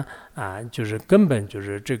是呢就是根本就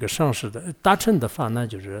是这个上师的大乘的法呢，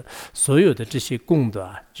就是所有的这些功德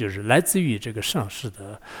就是来自于这个上师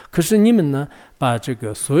的。可是你们呢，把这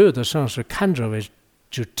个所有的上师看着为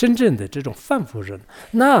就真正的这种凡夫人，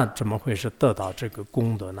那怎么会是得到这个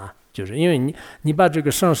功德呢？就是因为你把这个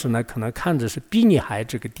上师呢，可能看着是比你还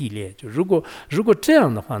这个低劣，就如果这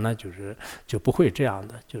样的话，那就不会这样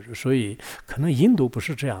的，就是所以可能印度不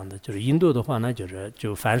是这样的，就是印度的话呢，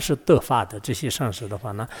就凡是得法的这些上师的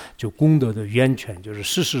话呢，就功德的源泉就是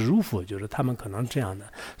视世如佛，就是他们可能这样的，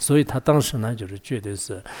所以他当时呢，就是觉得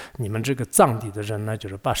是你们这个藏地的人呢，就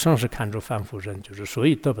是把上师看作凡夫人，就是所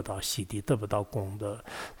以得不到洗涤，得不到功德。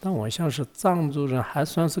但我想是藏族人还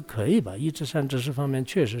算是可以吧，一至善知识方面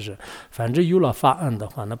确实是。反正有了法案的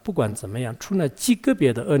话呢，不管怎么样，除了极个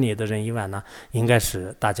别的恶劣的人以外呢，应该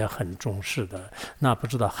是大家很重视的。那不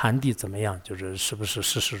知道韩地怎么样，就是是不是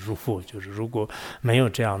视世如佛？就是如果没有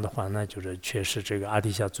这样的话，那就是确实这个阿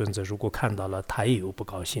底夏尊者如果看到了，他也有不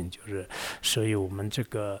高兴。就是所以我们这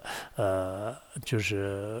个就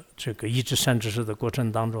是这个一至善知识的过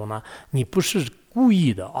程当中呢，你不是故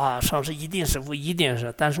意的上师一定是佛，一定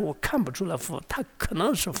是，但是我看不出来佛，他可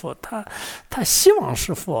能是佛，他希望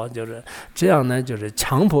是佛，就是这样呢，就是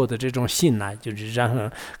强迫的这种信呢，就是让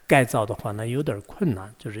人改造的话呢，有点困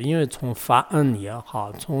难，就是因为从法案也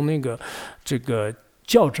好，从这个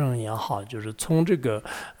校正也好，就是从这个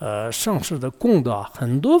上师的功德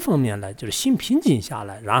很多方面来，就是心平静下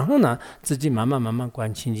来，然后呢自己慢慢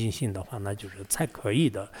观清净心的话，那就是才可以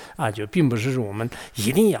的就并不是我们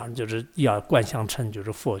一定要观相称就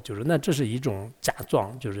是佛，就是那这是一种假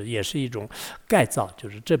装，就是也是一种改造，就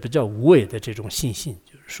是这不叫无为的这种信心。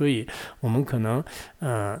所以我们可能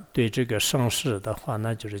对这个上师的话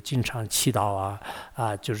呢，就是经常祈祷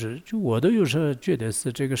就我都有时候觉得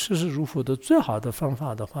是这个视世如佛的最好的方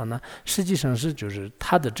法的话呢，实际上是就是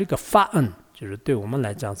他的这个法恩，就是对我们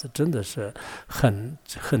来讲是真的是很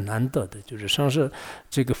难得的，就是上师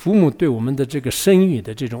这个父母对我们的这个生育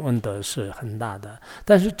的这种恩德是很大的，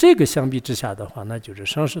但是这个相比之下的话呢，就是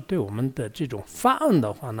上师对我们的这种法恩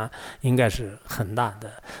的话呢，应该是很大的。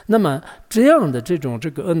那么这样的这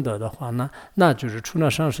个恩德的话呢，那就是除了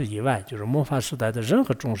上师以外，就是末法时代的任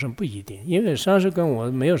何众生不一定，因为上师跟我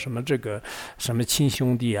没有什么这个什么亲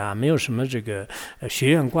兄弟没有什么这个血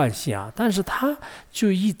缘关系但是他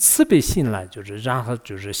就以慈悲心来，就是然后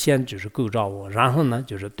就是先就是构造我，然后呢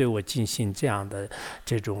就是对我进行这样的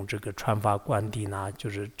这个传法观地呢，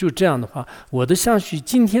就这样的话，我的相续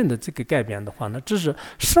今天的这个改变的话呢，这是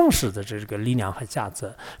上师的这个力量和价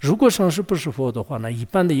值。如果上师不是佛的话呢，一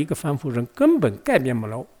般的一个凡夫人根本改变不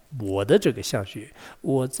了我的这个相续。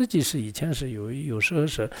我自己是以前是有时候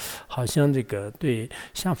是好像这个对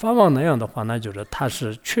像法王那样的话呢，就是他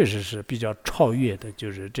是确实是比较超越的，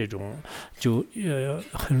就是这种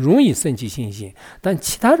很容易升起信心。但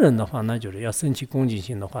其他人的话呢，就是要升起恭敬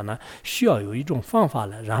心的话呢，需要有一种方法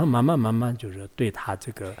来，然后慢慢就是对他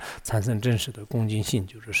这个产生真实的恭敬心，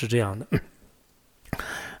是这样的。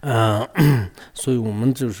所以我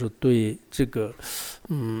们就是对这个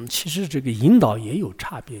其实这个引导也有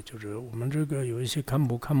差别，就是我们这个有一些堪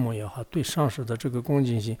布也好，对上师的这个恭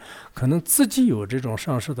敬心，可能自己有这种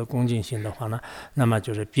上师的恭敬心的话呢，那么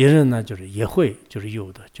就是别人呢就是也会就是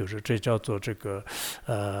有的，就是这叫做这个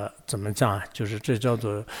怎么讲就是这叫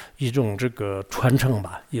做一种这个传承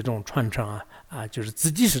吧，一种传承就是自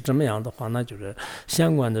己是这么样的话，那就是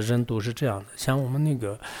相关的人都是这样的。像我们那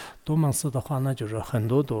个多玛寺的话呢，就是很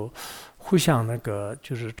多都互相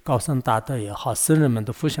就是高僧大德也好，僧人们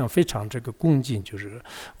都互相非常这个恭敬。就是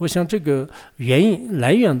我想这个原因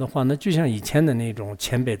来源的话呢，就像以前的那种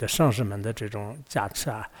前辈的上师们的这种加持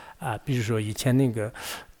比如说以前那个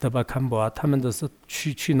德巴堪布啊，他们都是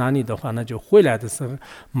去哪里的话，那就回来的时候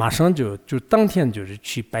马上就当天就是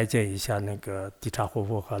去拜见一下那个地察活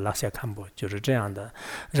佛和拉夏堪布，就是这样的。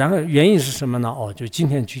然后原因是什么呢？就今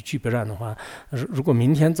天去，不然的话，如果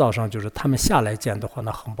明天早上就是他们下来见的话，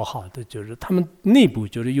那很不好的，就是他们内部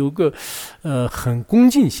就是有个很恭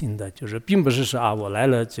敬心的，就是并不是说我来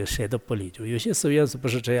了就谁都不理，就有些寺院是不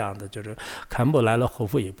是这样的，就是堪布来了活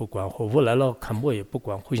佛也不管，活佛来了堪布也不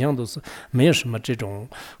管，互相都是没有什么这种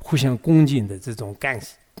互相恭敬的这种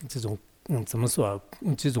怎么说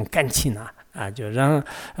这种感情就让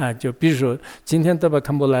就比如说今天德巴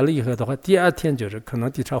堪布来了以后的话，第二天就是可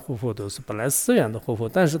能地察活佛都是本来寺院的活佛，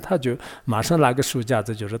但是他就马上拿个书架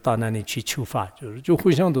子，就是到那里去求法，就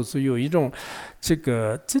互相都是有一种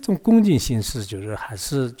这种恭敬心是，就是还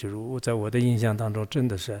是就是我在我的印象当中，真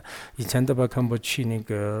的是以前德巴堪布去那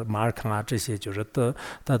个马尔康这些，就是得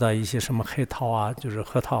到一些什么黑桃就是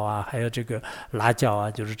核桃还有这个辣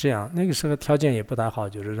椒就是这样。那个时候条件也不大好，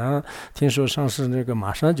就是然后听说上次那个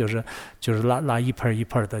马上就是拉一盆一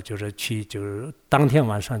盆的，就是去就是当天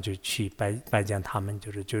晚上就去拜见他们，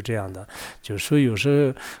就这样的。就是说有时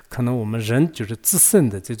候可能我们人就是自身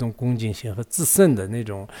的这种恭敬心和自身的那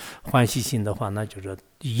种欢喜心的话，那就是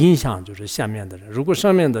影响就是下面的人。如果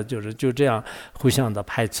上面的就这样互相的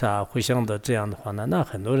排斥互相的这样的话呢，那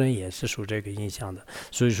很多人也是受这个影响的。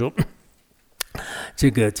所以说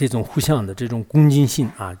这种互相的这种恭敬性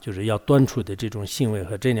就是要端出的这种行为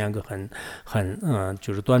和这两个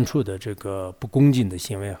就是端出的这个不恭敬的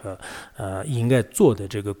行为和应该做的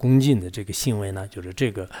这个恭敬的这个行为呢，就是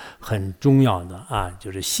这个很重要的就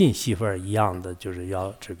是信媳妇儿一样的，就是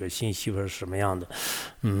要这个信媳妇儿是什么样的，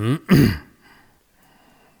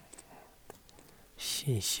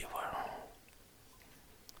信媳妇儿，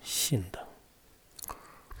信的。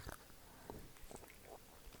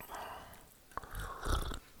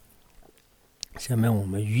下面我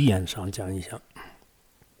们语言上讲一下，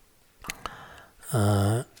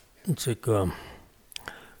这个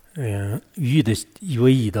语的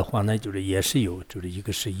为义的话呢，就是也是有，就是一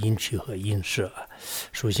个是音趣和音色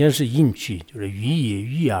首先是音趣，就是语以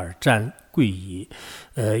悦耳占贵矣，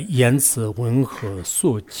言辞温和，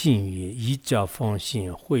所敬语，以教放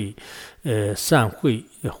心，善会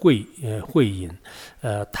引，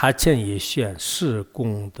他见也选，是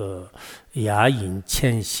功的雅引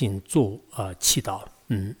谦信做祈祷。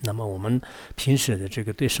那么我们平时的这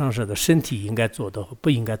个对上师的身体应该做的和不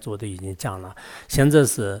应该做的已经讲了，现在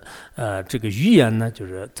是这个语言呢，就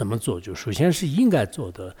是怎么做，就首先是应该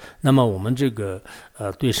做的。那么我们这个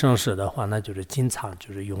对上师的话呢，就是经常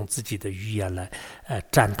就是用自己的语言来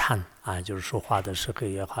赞叹就是说话的时候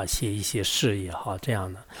也好，写一些诗也好，这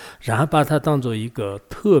样的，然后把它当做一个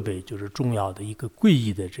特别就是重要的一个贵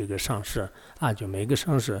义的这个上师就每个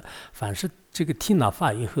上师凡是这个听了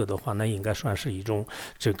法以后的话，那应该算是一种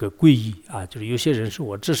这个皈依就是有些人说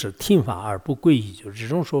我只是听法而不皈依，就是这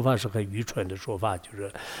种说法是很愚蠢的说法，就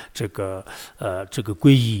是这个皈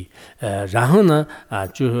依，然后呢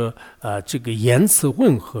就是这个言辞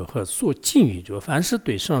温和和所敬语，就凡是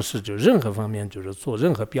对上师就任何方面就是做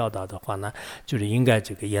任何表达的话呢，就是应该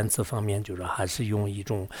这个言辞方面就是还是用一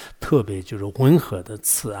种特别就是温和的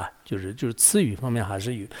词就是词语方面还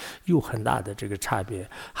是有很大的这个差别。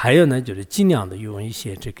还有呢，就是尽量的用一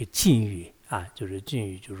些这个敬语就是敬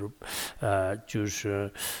语，就是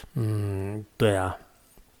对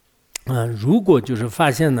如果就是发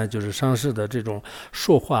现呢，就是上师的这种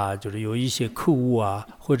说话就是有一些口误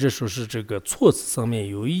或者说是这个措辞上面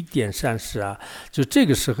有一点闪失就这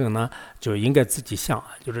个时候呢，就应该自己想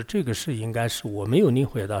就是这个是应该是我没有领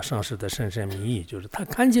会到上师的深深民意，就是它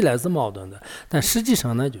看起来是矛盾的，但实际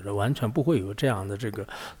上呢，就是完全不会有这样的这个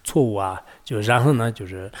错误就然后呢，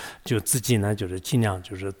就自己呢，就是尽量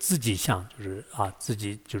就是自己想，就是自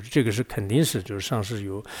己就是这个是肯定是就是上师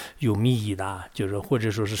有密意的就是或者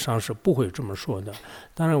说是上师不会这么说的。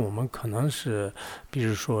当然我们可能是比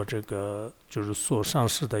如说这个就是所上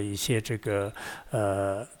市的一些这个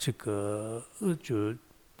就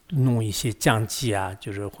弄一些降级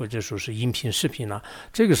就是或者说是音频视频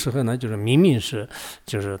这个时候呢，就是明明是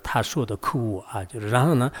就是他说的口误就是然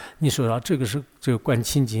后呢，你说这个是这个观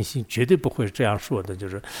清净心绝对不会这样说的，就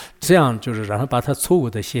是这样就是然后把他错误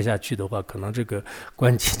的写下去的话，可能这个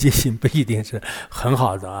观清净心不一定是很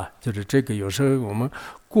好的就是这个有时候我们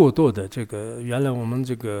过多的这个，原来我们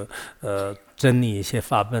这个整理一些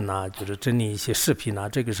法本啊，就是整理一些视频啊，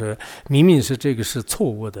这个是明明是这个是错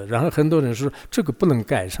误的，然后很多人说这个不能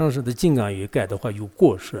改，上师的金刚语改的话有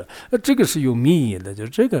过失，这个是有密意的，就是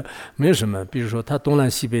这个没有什么，比如说他东南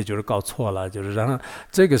西北就是搞错了，就是然后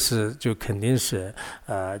这个是就肯定是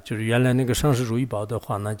就是原来那个上师如意宝的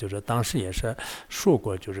话呢，就是当时也是说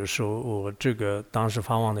过，就是说我这个当时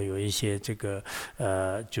发往的有一些这个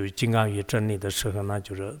就金刚语整理的时候呢，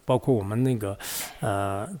就是包括我们那个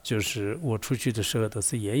就是我出去的时候都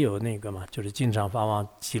是也有那个嘛，就是经常发往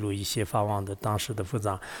记录一些发往的当时的复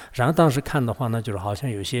藏，然后当时看的话呢，就是好像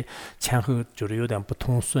有些前后就是有点不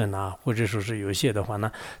通顺啊，或者说是有些的话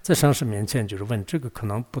呢，在上师面前就是问这个可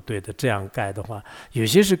能不对的，这样改的话，有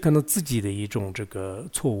些是可能自己的一种这个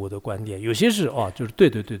错误的观点，有些是就是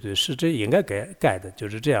对，是这应该改的，就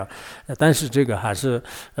是这样，但是这个还是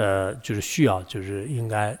就是需要就是应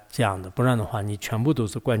该这样的，不然的话你全部都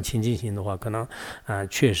是观清净心的话，可能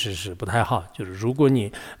确实是不太好。就是如果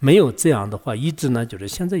你没有这样的话，一直呢就是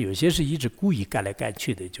现在有些是一直故意改来改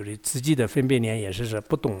去的，就是自己的分别念也是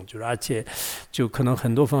不懂，就是而且就可能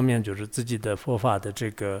很多方面就是自己的佛法的这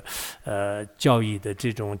个教育的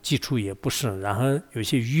这种基础也不深，然后有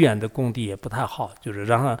些语言的功底也不太好，就是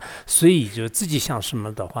然后所以就自己想什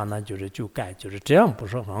么的话呢，就改，就是这样不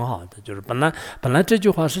是很好的。就是本来这句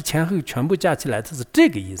话是前后全部加起来它是这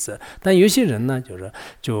个意思，但有些人呢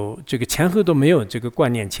就这个前后都没有这个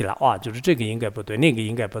观念起来，就是这个应该不对，那个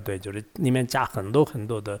应该不对，就是里面加很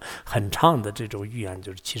多的很长的这种语言，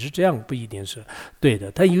就是其实这样不一定是对的，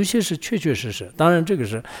但有些是确实，当然这个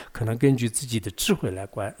是可能根据自己的智慧来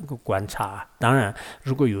观察，当然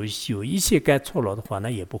如果有一些改错了的话，那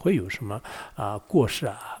也不会有什么过失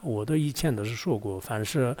啊。我的以前都是说过，凡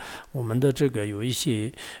是我们的这个有一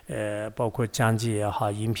些包括讲解也好，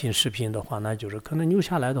音频视频的话，那就是可能留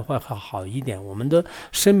下来的话还好一点。我们的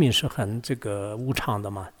生命是很这个无常的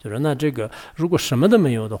嘛，就是那这个如果什么都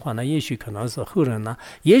没有的话，那也许可能是后人呢，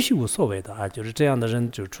也许无所谓的啊，就是这样的人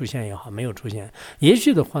就出现也好，没有出现，也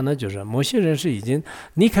许的话呢，就是某些人是已经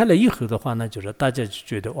离开了以后的话呢，就是大家就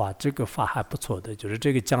觉得哇，这个法还不错的，就是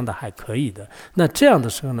这个讲的还可以的。那这样的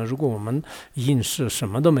时候呢，如果我们应试什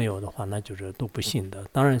么都没有的话，那就是都不行的。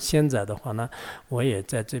当然现在的话呢，我也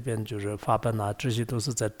在这边就是发本啊，这些都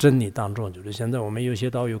是在真理当中，就是现在我们有些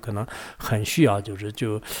道友可能很需要，就是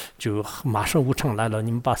就马上无常来了，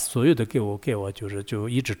你们把所有的给我，就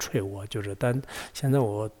一直催我，就是但现在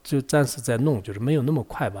我就暂时在弄，就是没有那么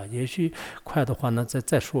快吧，也许快的话呢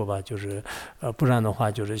再说吧，就是不然的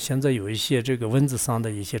话就是现在有一些这个文字上的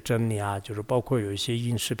一些真理啊，就是包括有一些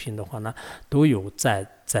音视频的话呢，都有在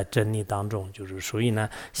真理当中，就是所以呢，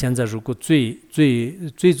现在如果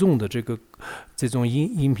最重的这种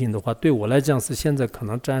音频的话，对我来讲是现在可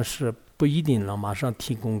能暂时不一定能马上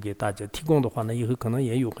提供给大家，提供的话呢，以后可能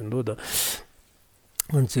也有很多的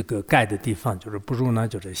这个改的地方，就是不如呢，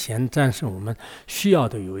就是先暂时我们需要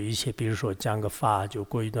的有一些，比如说讲个法，就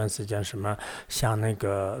过一段时间什么像那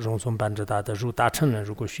个荣松班智达的入大乘人，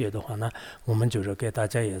如果学的话呢，我们就是给大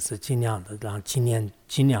家也是尽量的让今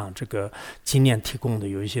年提供的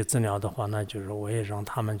有一些资料的话呢，就是我也让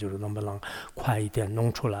他们就是能不能快一点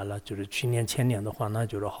弄出来了。就是去年前年的话呢，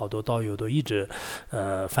就是好多道友都一直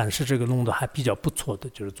凡是这个弄的还比较不错的，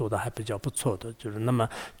就是做的还比较不错的，就是那么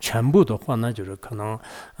全部的话呢，就是可能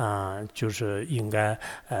就是应该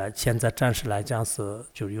现在暂时来讲是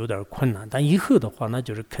就是有点困难，但以后的话呢，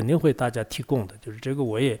就是肯定会大家提供的，就是这个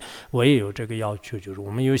我也有这个要求，就是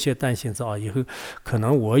我们有些担心是以后可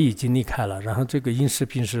能我已经离开了，然后这个音视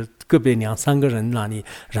频是个别2-3个人那里，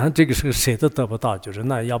然后这个时候谁都得不到，就是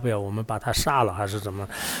那要不要我们把他杀了还是怎么，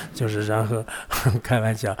就是然后开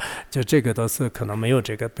玩笑，就这个都是可能没有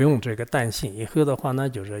这个不用这个担心，以后的话呢，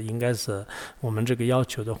就是应该是我们这个要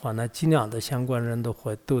求的话呢，尽量的相关人都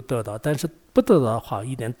得到，但是不得到好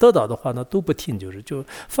一点，得到的话呢都不听，就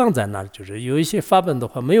放在那儿，就是有一些法本的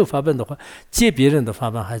话，没有法本的话，借别人的法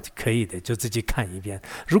本还可以的，就自己看一遍。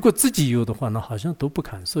如果自己有的话呢，好像都不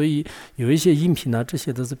看。所以有一些音频呢，这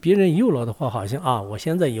些都是别人有了的话，好像我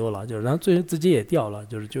现在有了，就是然后最后自己也掉了，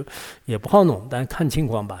就也不好弄，但看情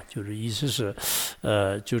况吧。就是意思是，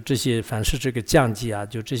就这些凡是这个降级啊，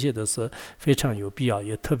就这些都是非常有必要，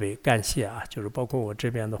也特别感谢啊。就是包括我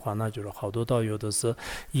这边的话呢，就是好多道友都是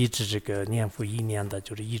一直这个念年复一年的，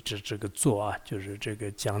就是一直这个做啊，就是这个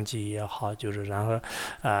讲解也好，就是然后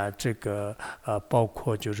这个包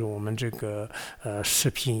括就是我们这个视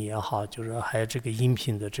频也好，就是还有这个音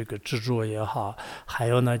频的这个制作也好，还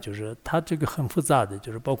有呢就是它这个很复杂的，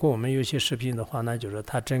就是包括我们有些视频的话呢，就是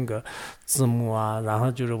它整个字幕啊，然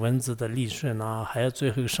后就是文字的理顺啊，还有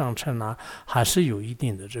最后上传啊，还是有一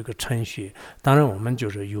定的这个程序。当然我们就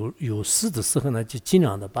是有事的时候呢，就尽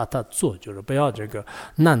量的把它做，就是不要这个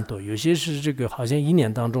难度。有些是这个好像一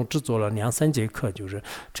年当中只做了2-3节课，就是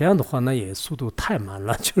这样的话呢，也速度太慢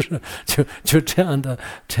了，就这样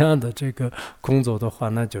的这个工作的话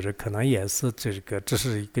呢，就是可能也是只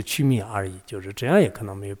是一个曲面而已，就是这样也可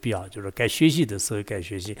能没有必要，就是该学习的时候该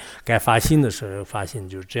学习，该发心的时候发心，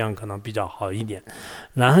就是这样可能比较好一点。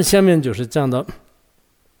然后下面就是讲到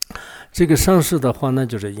这个上师的话呢，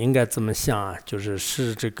就是应该怎么想啊？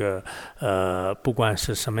是这个不管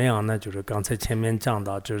是什么样呢，就是刚才前面讲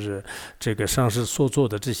到，就是这个上师所做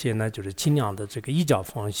的这些呢，就是尽量的这个依教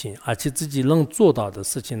奉行，而且自己能做到的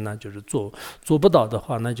事情呢，就是做不到的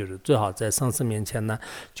话呢，就是最好在上师面前呢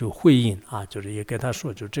就回应啊，就是也跟他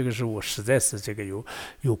说，就这个是我实在是这个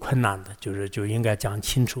有困难的，就应该讲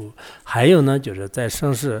清楚。还有呢，就是在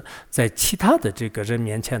上师在其他的这个人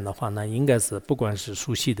面前的话呢，应该是不管是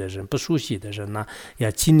熟悉的人不熟悉的人呢，要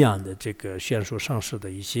尽量的这个宣说上师的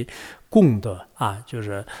一些功德啊，就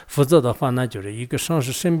是否则的话呢，就是一个上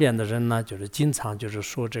师身边的人呢，就是经常就是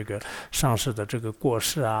说这个上师的这个过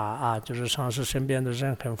失啊，就是上师身边的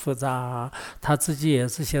人很复杂啊，他自己也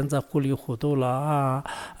是现在糊里糊涂了啊，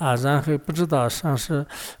然后不知道上师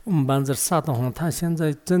我们班子啥东西，他现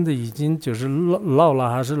在真的已经就是老了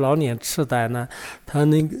还是老年痴呆呢？他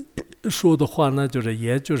那个说的话呢，就是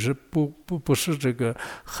也就是不是这个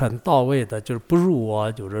很到位的，就是不如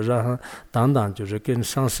我，就是让等等，就是跟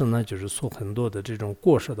上师呢，就是说很多的这种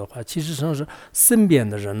过失的话，其实上是身边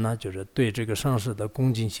的人呢，就是对这个上师的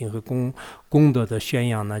恭敬心和功德的宣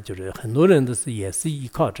扬呢，就是很多人也是依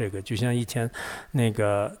靠这个，就像以前那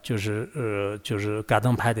个就是嘎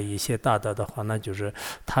登派的一些大德的话呢，就是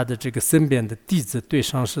他的这个身边的弟子对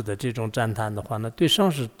上师的这种赞叹的话呢，对上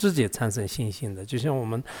师直接产生信心的，就像我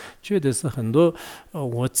们觉得是很多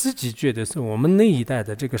我自己觉得是我们那一代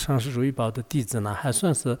的这个上师如意宝的弟子呢，还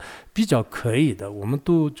算是比较可以的。我们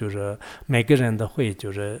都就是每个人都会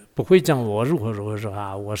就是不会讲我如何说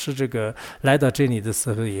啊，我是这个来到这里的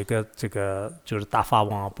时候一个这个就是大法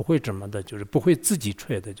王，不会这么的，就是不会自己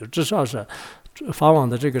吹的，就至少是法王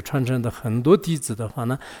的这个传承的很多弟子的话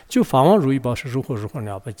呢，就法王如意宝是如何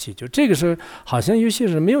了不起。就这个时候，好像有些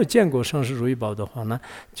人没有见过上师如意宝的话呢，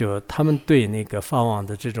就他们对那个法王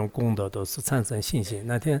的这种功德都是产生信心。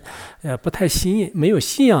那天不太没有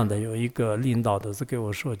信仰的有一个领导的是给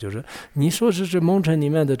我说，就是你说是这蒙城里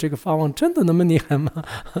面的这个法王真的那么厉害吗？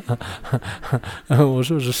我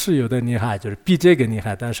说是有的厉害，就是比这个厉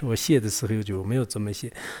害，但是我写的时候就没有这么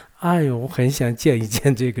写。哎呦，我很想见一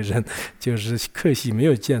见这个人，就是可惜没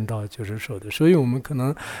有见到，就是说的。所以我们可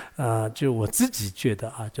能就我自己觉得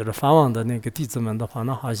啊，就是法王的那个弟子们的话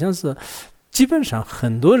呢，好像是基本上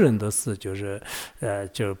很多人都是就是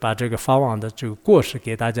就把这个法王的这个过失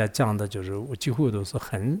给大家讲的，就是我几乎都是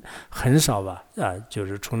很少吧就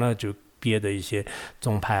是除了就别的一些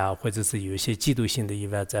宗派啊，或者是有一些嫉妒性的以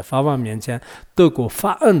外，在法王面前得过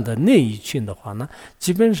法恩的那一群的话呢，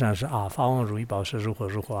基本上是法王如意宝是如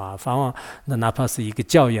何啊，法王那哪怕是一个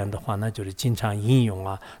教言的话，那就是经常引用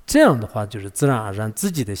啊，这样的话就是自然而然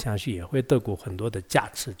自己的相续也会得过很多的加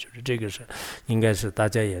持，就是这个是应该是大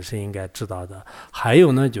家也是应该知道的。还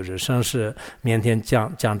有呢，就是上师面前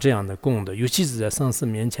讲这样的功德，尤其是在上师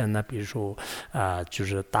面前呢，比如说就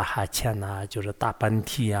是打哈欠啊，就是打喷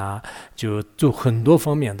嚏啊，就很多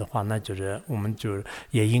方面的话，那就是我们就是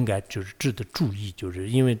也应该就是值得注意，就是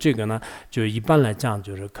因为这个呢，就一般来讲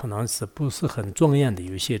就是可能是不是很庄严的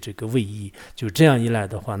有些这个位移，就这样一来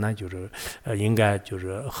的话，那就是应该就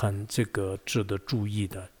是很这个值得注意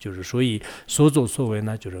的，就是所以所作所为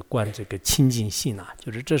呢，就是观这个清净心啊，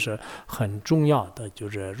就是这是很重要的，就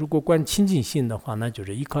是如果观清净心的话，那就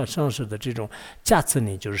是依靠上师的这种加持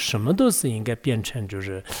力，就是什么都是应该变成就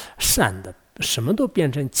是善的。什么都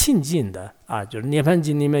变成清净的就是涅槃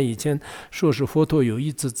经里面以前说是佛陀有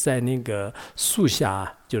一次在那个树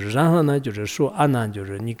下，就是然后呢就是说阿难，就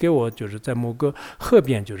是你给我就是在某个河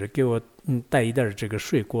边，就是给我带一点这个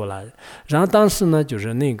水过来，然后当时呢就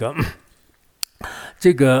是那个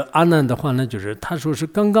这个阿难的话呢，就是他说是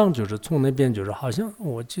刚刚就是从那边就是好像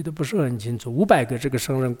我记得不是很清楚，500个这个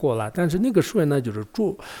僧人过来，但是那个水呢就是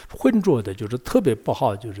浑浊的，就是特别不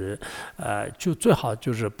好，就是就最好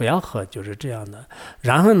就是不要喝，就是这样的。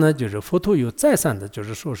然后呢，就是佛陀有再三的，就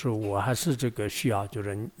是说是我还是这个需要，就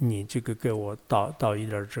是你这个给我倒一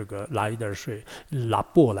点这个拿一点水，拿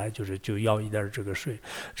钵来就要一点这个水。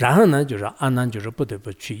然后呢，就是阿难就是不得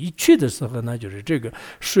不去，一去的时候呢，就是这个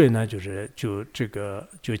水呢就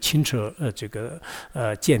清澈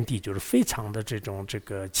见地，就是非常的这种这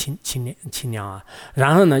个清凉啊。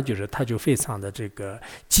然后呢，就是他就非常的这个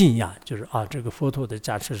惊讶，就是这个佛陀的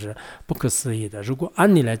加持是不可思议的。如果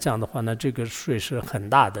按理来讲的话呢，这个水是很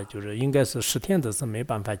大的，就是应该是10天的是没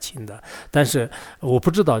办法清的。但是我不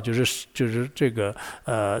知道，就是这个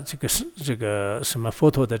什么佛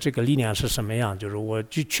陀的这个力量是什么样，就是我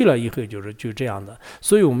就去了以后就这样的。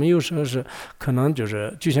所以我们有时候是可能就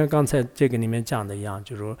像刚才这个里面讲的一样，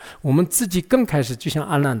就是我们自己刚开始就像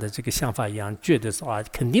阿难的这个想法一样，觉得说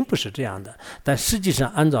肯定不是这样的。但实际上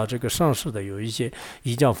按照这个上师的有一些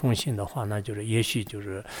依教奉行的话，那就是也许就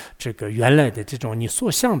是这个原来的这种你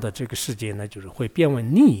所想的这个世界呢，就是会变为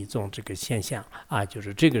另一种这个现象啊，就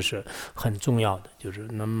是这个是很重要的。就是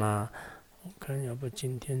那么我看要不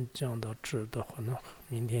今天讲到这的话呢，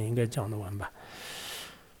明天应该讲得完吧。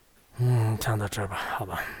讲到这儿吧，好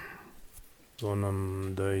吧。所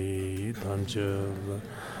能得以当觉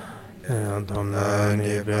他们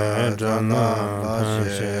那边真能把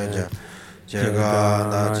学家这个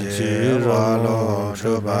那起瓦罗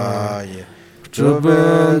这把也这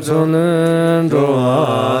本就能着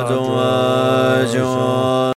中